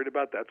you're worried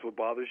about? That's what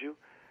bothers you?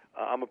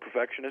 I'm a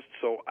perfectionist,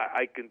 so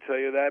I can tell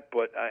you that.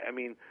 But I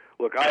mean,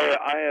 look,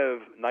 I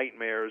have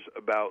nightmares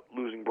about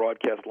losing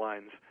broadcast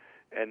lines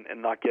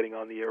and not getting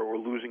on the air, or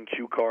losing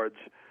cue cards,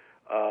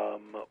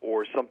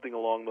 or something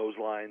along those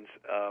lines.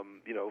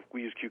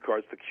 We use cue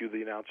cards to cue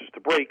the announcers to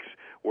breaks,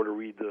 or to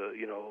read the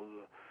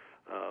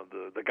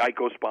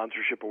Geico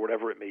sponsorship, or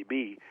whatever it may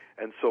be.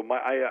 And so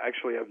I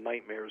actually have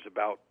nightmares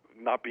about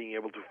not being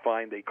able to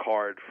find a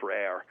card for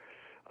air.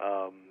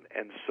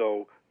 And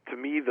so, to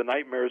me, the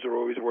nightmares are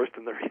always worse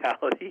than the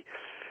reality.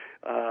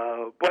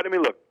 But I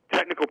mean, look,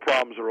 technical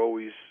problems are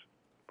always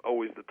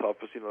the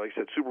toughest. Like I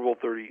said, Super Bowl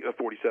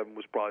 47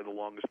 was probably the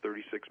longest,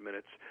 36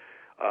 minutes.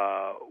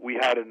 We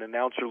had an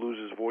announcer lose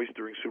his voice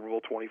during Super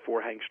Bowl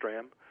 24, Hank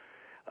Stram.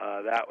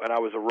 And I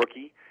was a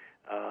rookie,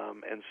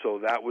 and so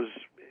that was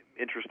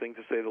interesting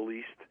to say the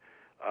least.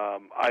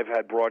 I've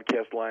had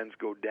broadcast lines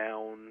go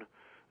down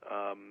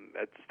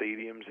at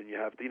stadiums, and you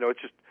have to,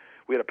 it's just,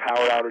 we had a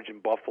power outage in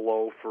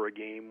Buffalo for a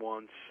game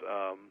once.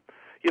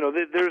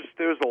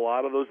 There's a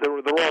lot of those.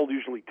 They're all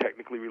usually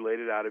technically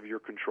related, out of your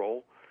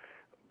control.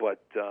 But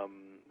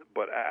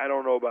I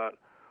don't know about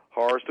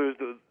horror stories.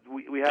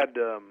 We had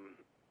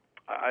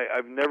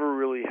I've never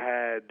really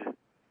had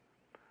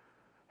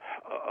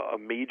a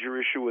major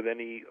issue with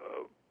any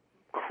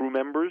crew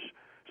members,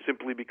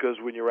 simply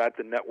because when you're at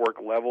the network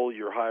level,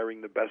 you're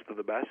hiring the best of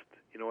the best.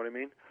 You know what I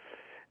mean?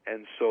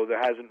 And so there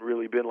hasn't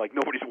really been, like,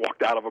 nobody's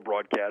walked out of a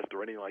broadcast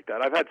or anything like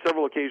that. I've had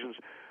several occasions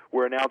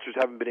where announcers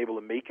haven't been able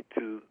to make it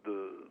to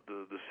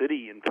the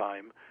city in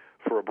time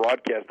for a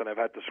broadcast, and I've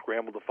had to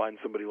scramble to find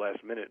somebody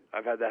last minute.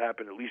 I've had that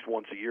happen at least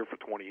once a year for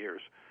 20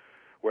 years,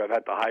 where I've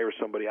had to hire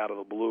somebody out of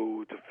the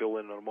blue to fill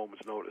in on a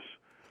moment's notice.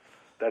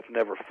 That's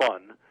never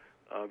fun,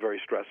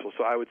 very stressful.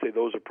 So I would say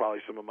those are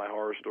probably some of my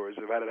horror stories.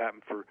 I've had it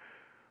happen for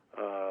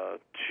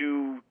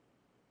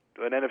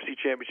an NFC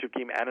championship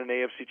game and an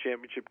AFC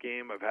championship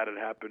game. I've had it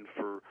happen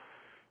for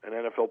an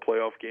NFL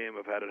playoff game.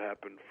 I've had it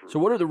happen for... So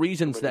what are the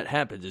reasons that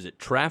happens? Is it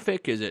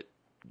traffic? Is it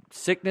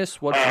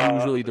sickness? What's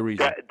usually the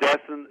reason?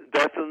 Death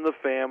in the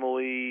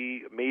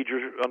family,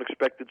 major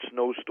unexpected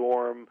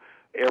snowstorm,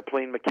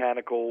 airplane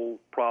mechanical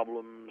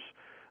problems.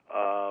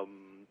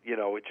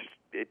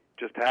 It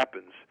just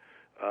happens.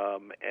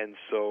 And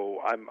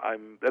so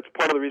that's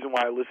part of the reason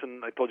why I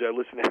listen. I told you I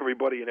listen to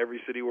everybody in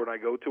every city where I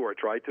go to, or I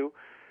try to,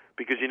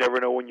 because you never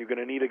know when you're going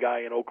to need a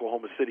guy in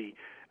Oklahoma City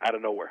out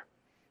of nowhere.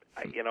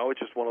 It's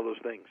just one of those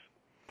things.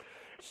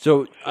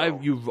 So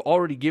you've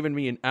already given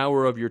me an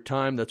hour of your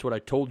time. That's what I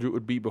told you it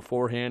would be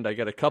beforehand. I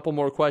got a couple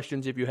more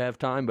questions if you have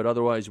time, but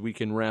otherwise we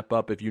can wrap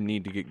up if you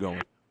need to get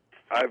going.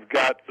 I've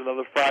got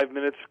another 5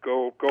 minutes.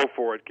 Go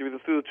for it. Give me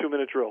the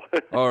 2-minute drill.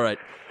 All right.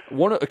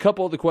 A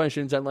couple of the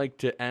questions I'd like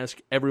to ask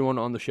everyone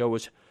on the show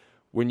is,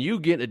 when you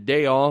get a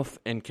day off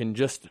and can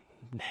just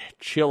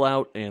chill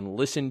out and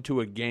listen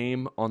to a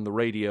game on the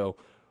radio,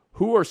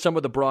 who are some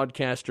of the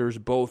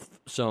broadcasters, both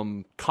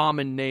some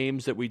common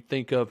names that we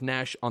think of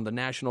on the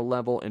national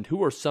level, and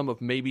who are some of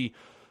maybe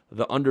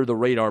the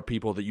under-the-radar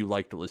people that you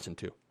like to listen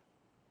to?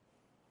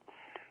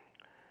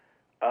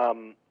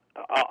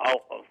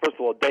 First of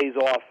all, days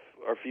off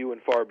are few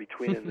and far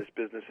between in this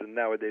business, and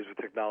nowadays with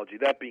technology.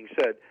 That being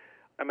said,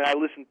 I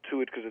listen to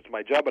it because it's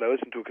my job, but I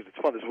listen to it because it's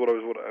fun. This is what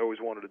I always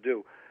wanted to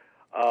do.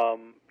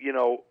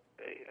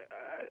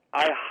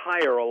 I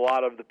hire a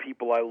lot of the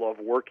people I love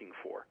listening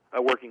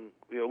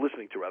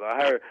to, rather. I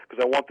hire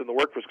because I want them to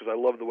work for us, because I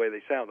love the way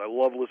they sound. I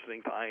love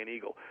listening to Ian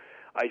Eagle.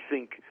 I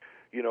think,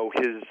 his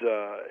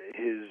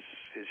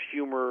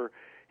humor,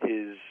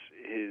 his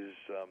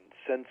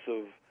sense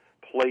of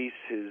place,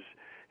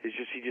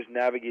 he just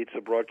navigates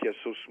the broadcast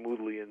so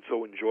smoothly and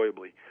so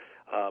enjoyably.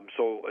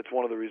 So it's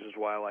one of the reasons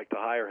why I like to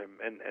hire him.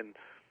 And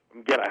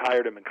again, I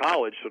hired him in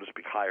college, so to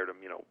speak.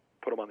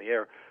 Put him on the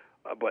air.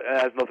 But it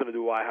has nothing to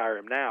do with why I hire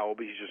him now,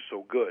 but he's just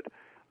so good.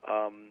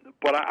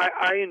 But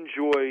I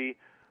enjoy...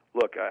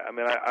 Look,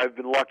 I've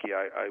been lucky.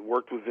 I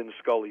worked with Vin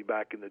Scully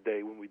back in the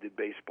day when we did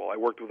baseball. I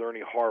worked with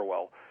Ernie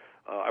Harwell.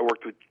 I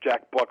worked with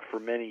Jack Buck for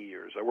many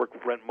years. I worked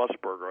with Brent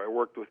Musburger. I've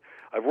worked with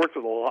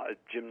a lot of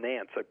Jim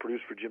Nance. I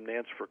produced for Jim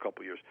Nance for a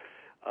couple of years.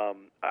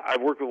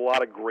 I've worked with a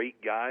lot of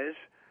great guys.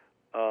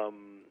 I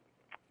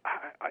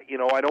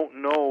don't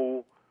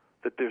know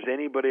that there's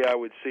anybody I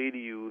would say to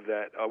you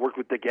that I worked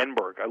with Dick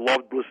Enberg. I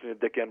loved listening to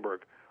Dick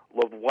Enberg.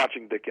 Loved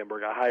watching Dick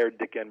Enberg. I hired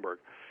Dick Enberg.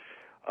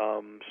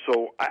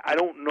 So I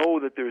don't know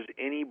that there's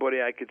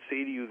anybody I could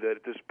say to you that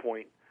at this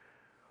point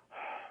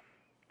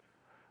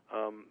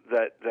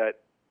that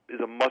is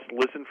a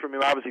must-listen for me.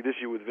 Obviously, this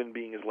year with Vin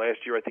being his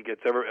last year, I think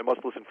it's a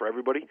must-listen for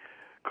everybody,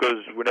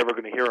 because we're never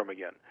going to hear him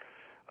again.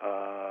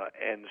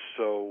 And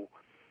so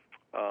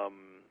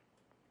I'm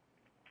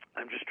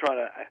just trying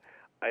to...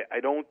 I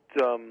don't...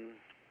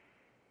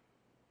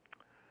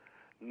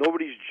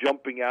 Nobody's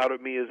jumping out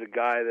at me as a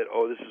guy that,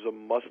 this is a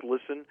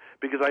must-listen,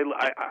 because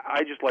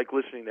I just like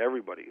listening to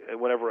everybody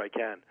whenever I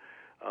can.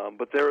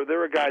 But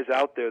there are guys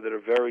out there that are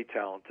very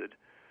talented.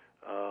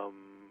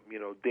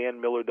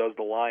 Dan Miller does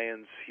the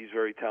Lions. He's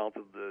very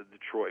talented, the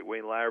Detroit.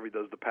 Wayne Larrabee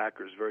does the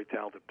Packers, very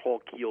talented. Paul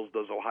Keels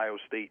does Ohio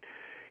State.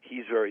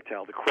 He's very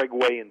talented. Craig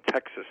Way in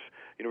Texas,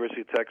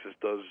 University of Texas,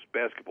 does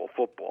basketball,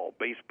 football,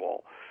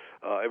 baseball,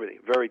 everything.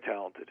 Very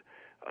talented.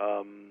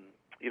 And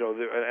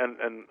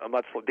I'm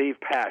not slow. Dave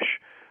Pash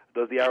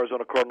does the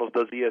Arizona Cardinals,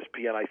 does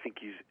ESPN. I think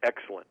he's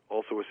excellent.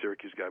 Also a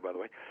Syracuse guy, by the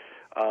way.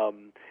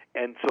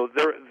 And so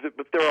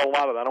but there are a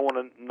lot of. I don't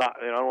want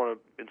to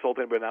insult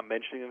anybody not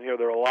mentioning them here.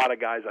 There are a lot of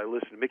guys I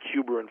listen to. Mick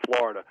Huber in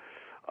Florida.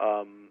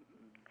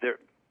 There,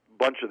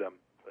 bunch of them.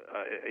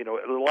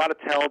 A lot of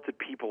talented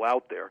people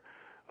out there.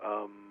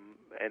 By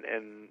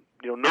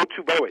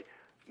the way,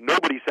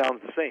 nobody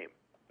sounds the same.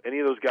 Any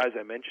of those guys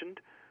I mentioned,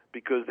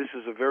 because this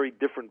is a very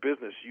different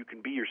business. You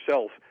can be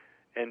yourself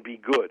and be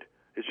good.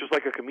 It's just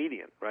like a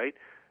comedian, right?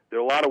 There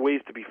are a lot of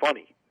ways to be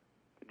funny.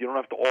 You don't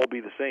have to all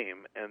be the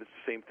same, and it's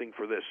the same thing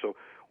for this. So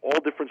all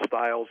different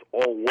styles,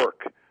 all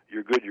work.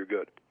 You're good, you're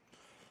good.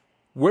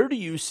 Where do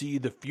you see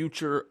the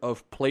future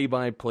of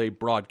play-by-play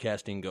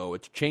broadcasting go?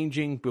 It's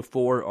changing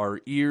before our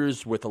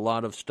ears with a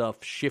lot of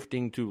stuff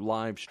shifting to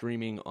live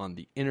streaming on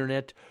the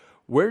internet.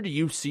 Where do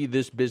you see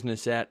this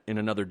business at in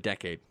another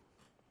decade?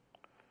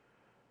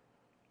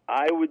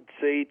 I would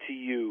say to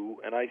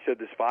you, and I said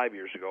this 5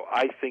 years ago,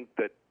 I think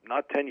that,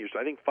 not 10 years,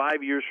 I think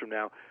 5 years from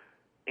now,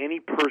 any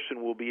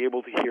person will be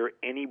able to hear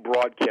any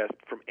broadcast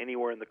from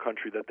anywhere in the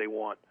country that they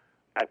want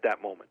at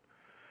that moment.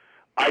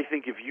 I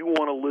think if you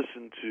want to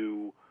listen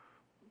to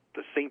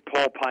the St.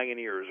 Paul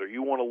Pioneers, or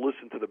you want to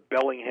listen to the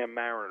Bellingham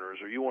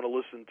Mariners, or you want to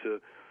listen to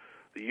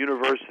the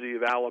University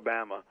of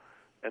Alabama,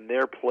 and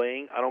they're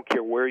playing, I don't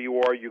care where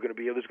you are, there's going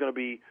to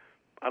be,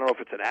 I don't know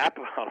if it's an app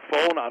on a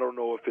phone, I don't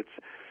know if it's,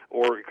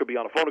 or it could be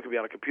on a phone, it could be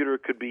on a computer,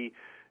 it could be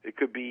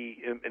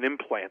an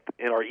implant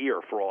in our ear,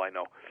 for all I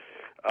know.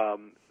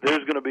 There's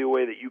going to be a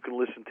way that you can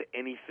listen to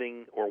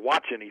anything or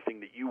watch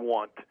anything that you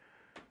want.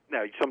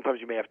 Now,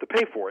 sometimes you may have to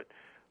pay for it,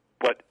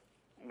 but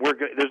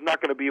there's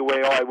not going to be a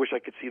way, I wish I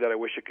could see that, I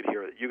wish I could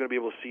hear it. You're going to be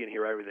able to see and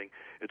hear everything.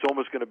 It's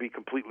almost going to be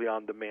completely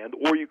on demand,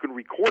 or you can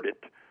record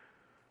it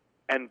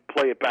and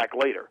play it back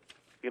later.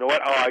 You know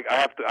what? I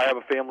have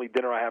a family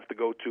dinner I have to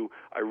go to.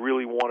 I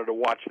really wanted to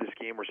watch this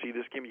game or see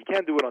this game. You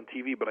can't do it on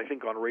TV, but I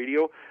think on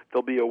radio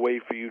there'll be a way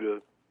for you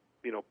to,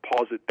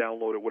 pause it,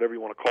 download it, whatever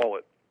you want to call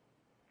it,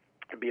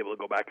 and be able to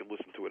go back and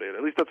listen to it.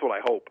 At least that's what I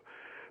hope.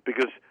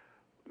 Because,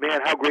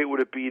 man, how great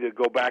would it be to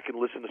go back and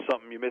listen to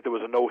something you meant there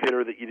was a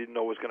no-hitter that you didn't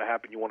know was going to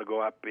happen. You want to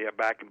go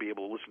back and be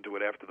able to listen to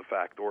it after the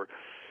fact. Or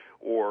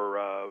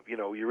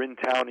you're in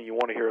town and you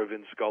want to hear of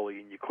Vin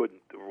Scully and you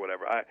couldn't, or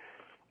whatever.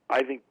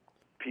 I think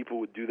people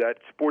would do that.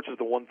 Sports is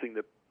the one thing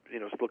that,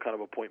 still kind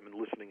of appointment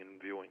listening and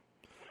viewing.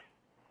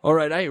 All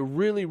right, I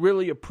really,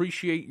 really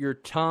appreciate your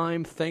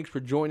time. Thanks for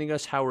joining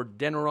us, Howard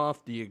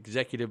Deneroff, the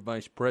Executive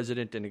Vice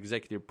President and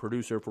Executive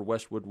Producer for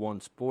Westwood One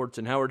Sports.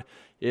 And Howard,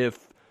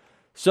 if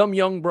some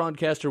young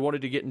broadcaster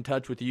wanted to get in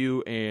touch with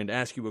you and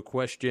ask you a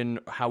question,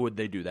 how would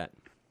they do that?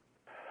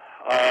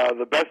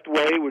 The best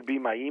way would be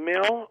my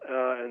email,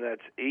 and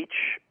that's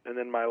H, and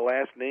then my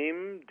last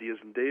name, D as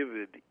in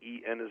David,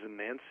 E-N as in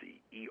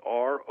Nancy,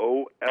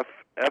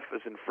 E-R-O-F-F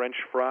as in French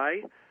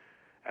fry,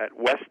 at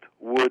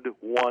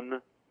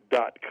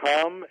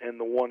westwood1.com, and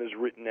the one is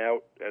written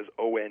out as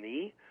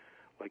O-N-E,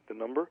 like the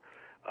number,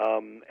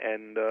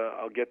 and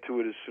I'll get to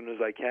it as soon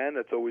as I can.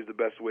 That's always the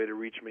best way to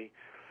reach me,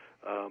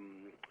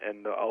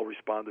 and I'll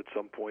respond at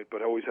some point,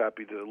 but always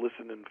happy to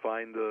listen and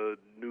find a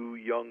new,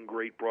 young,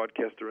 great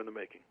broadcaster in the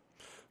making.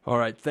 All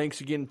right,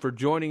 thanks again for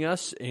joining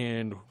us,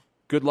 and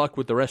good luck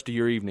with the rest of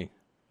your evening.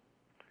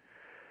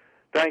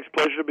 Thanks.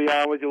 Pleasure to be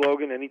on with you,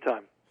 Logan,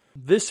 anytime.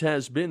 This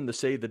has been the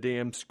Say the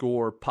Damn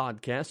Score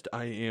podcast.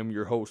 I am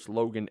your host,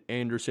 Logan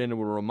Anderson, and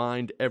will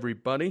remind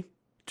everybody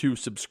to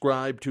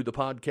subscribe to the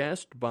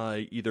podcast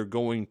by either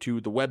going to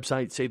the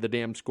website,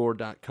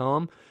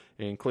 saythedamnscore.com,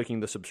 and clicking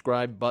the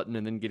subscribe button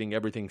and then getting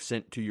everything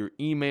sent to your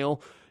email.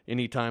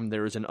 Anytime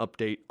there is an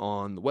update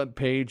on the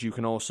webpage, you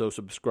can also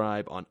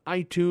subscribe on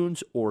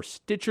iTunes or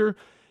Stitcher,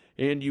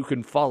 and you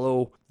can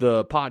follow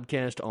the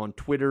podcast on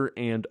Twitter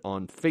and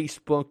on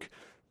Facebook.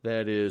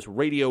 That is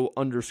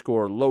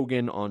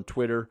radio_Logan on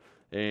Twitter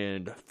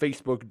and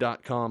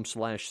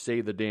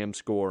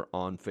facebook.com/saythedamnscore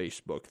on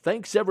Facebook.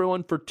 Thanks,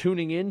 everyone, for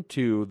tuning in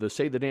to the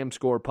Say the Damn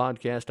Score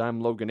podcast. I'm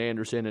Logan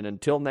Anderson, and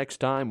until next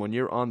time, when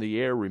you're on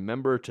the air,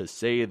 remember to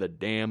say the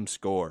damn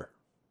score.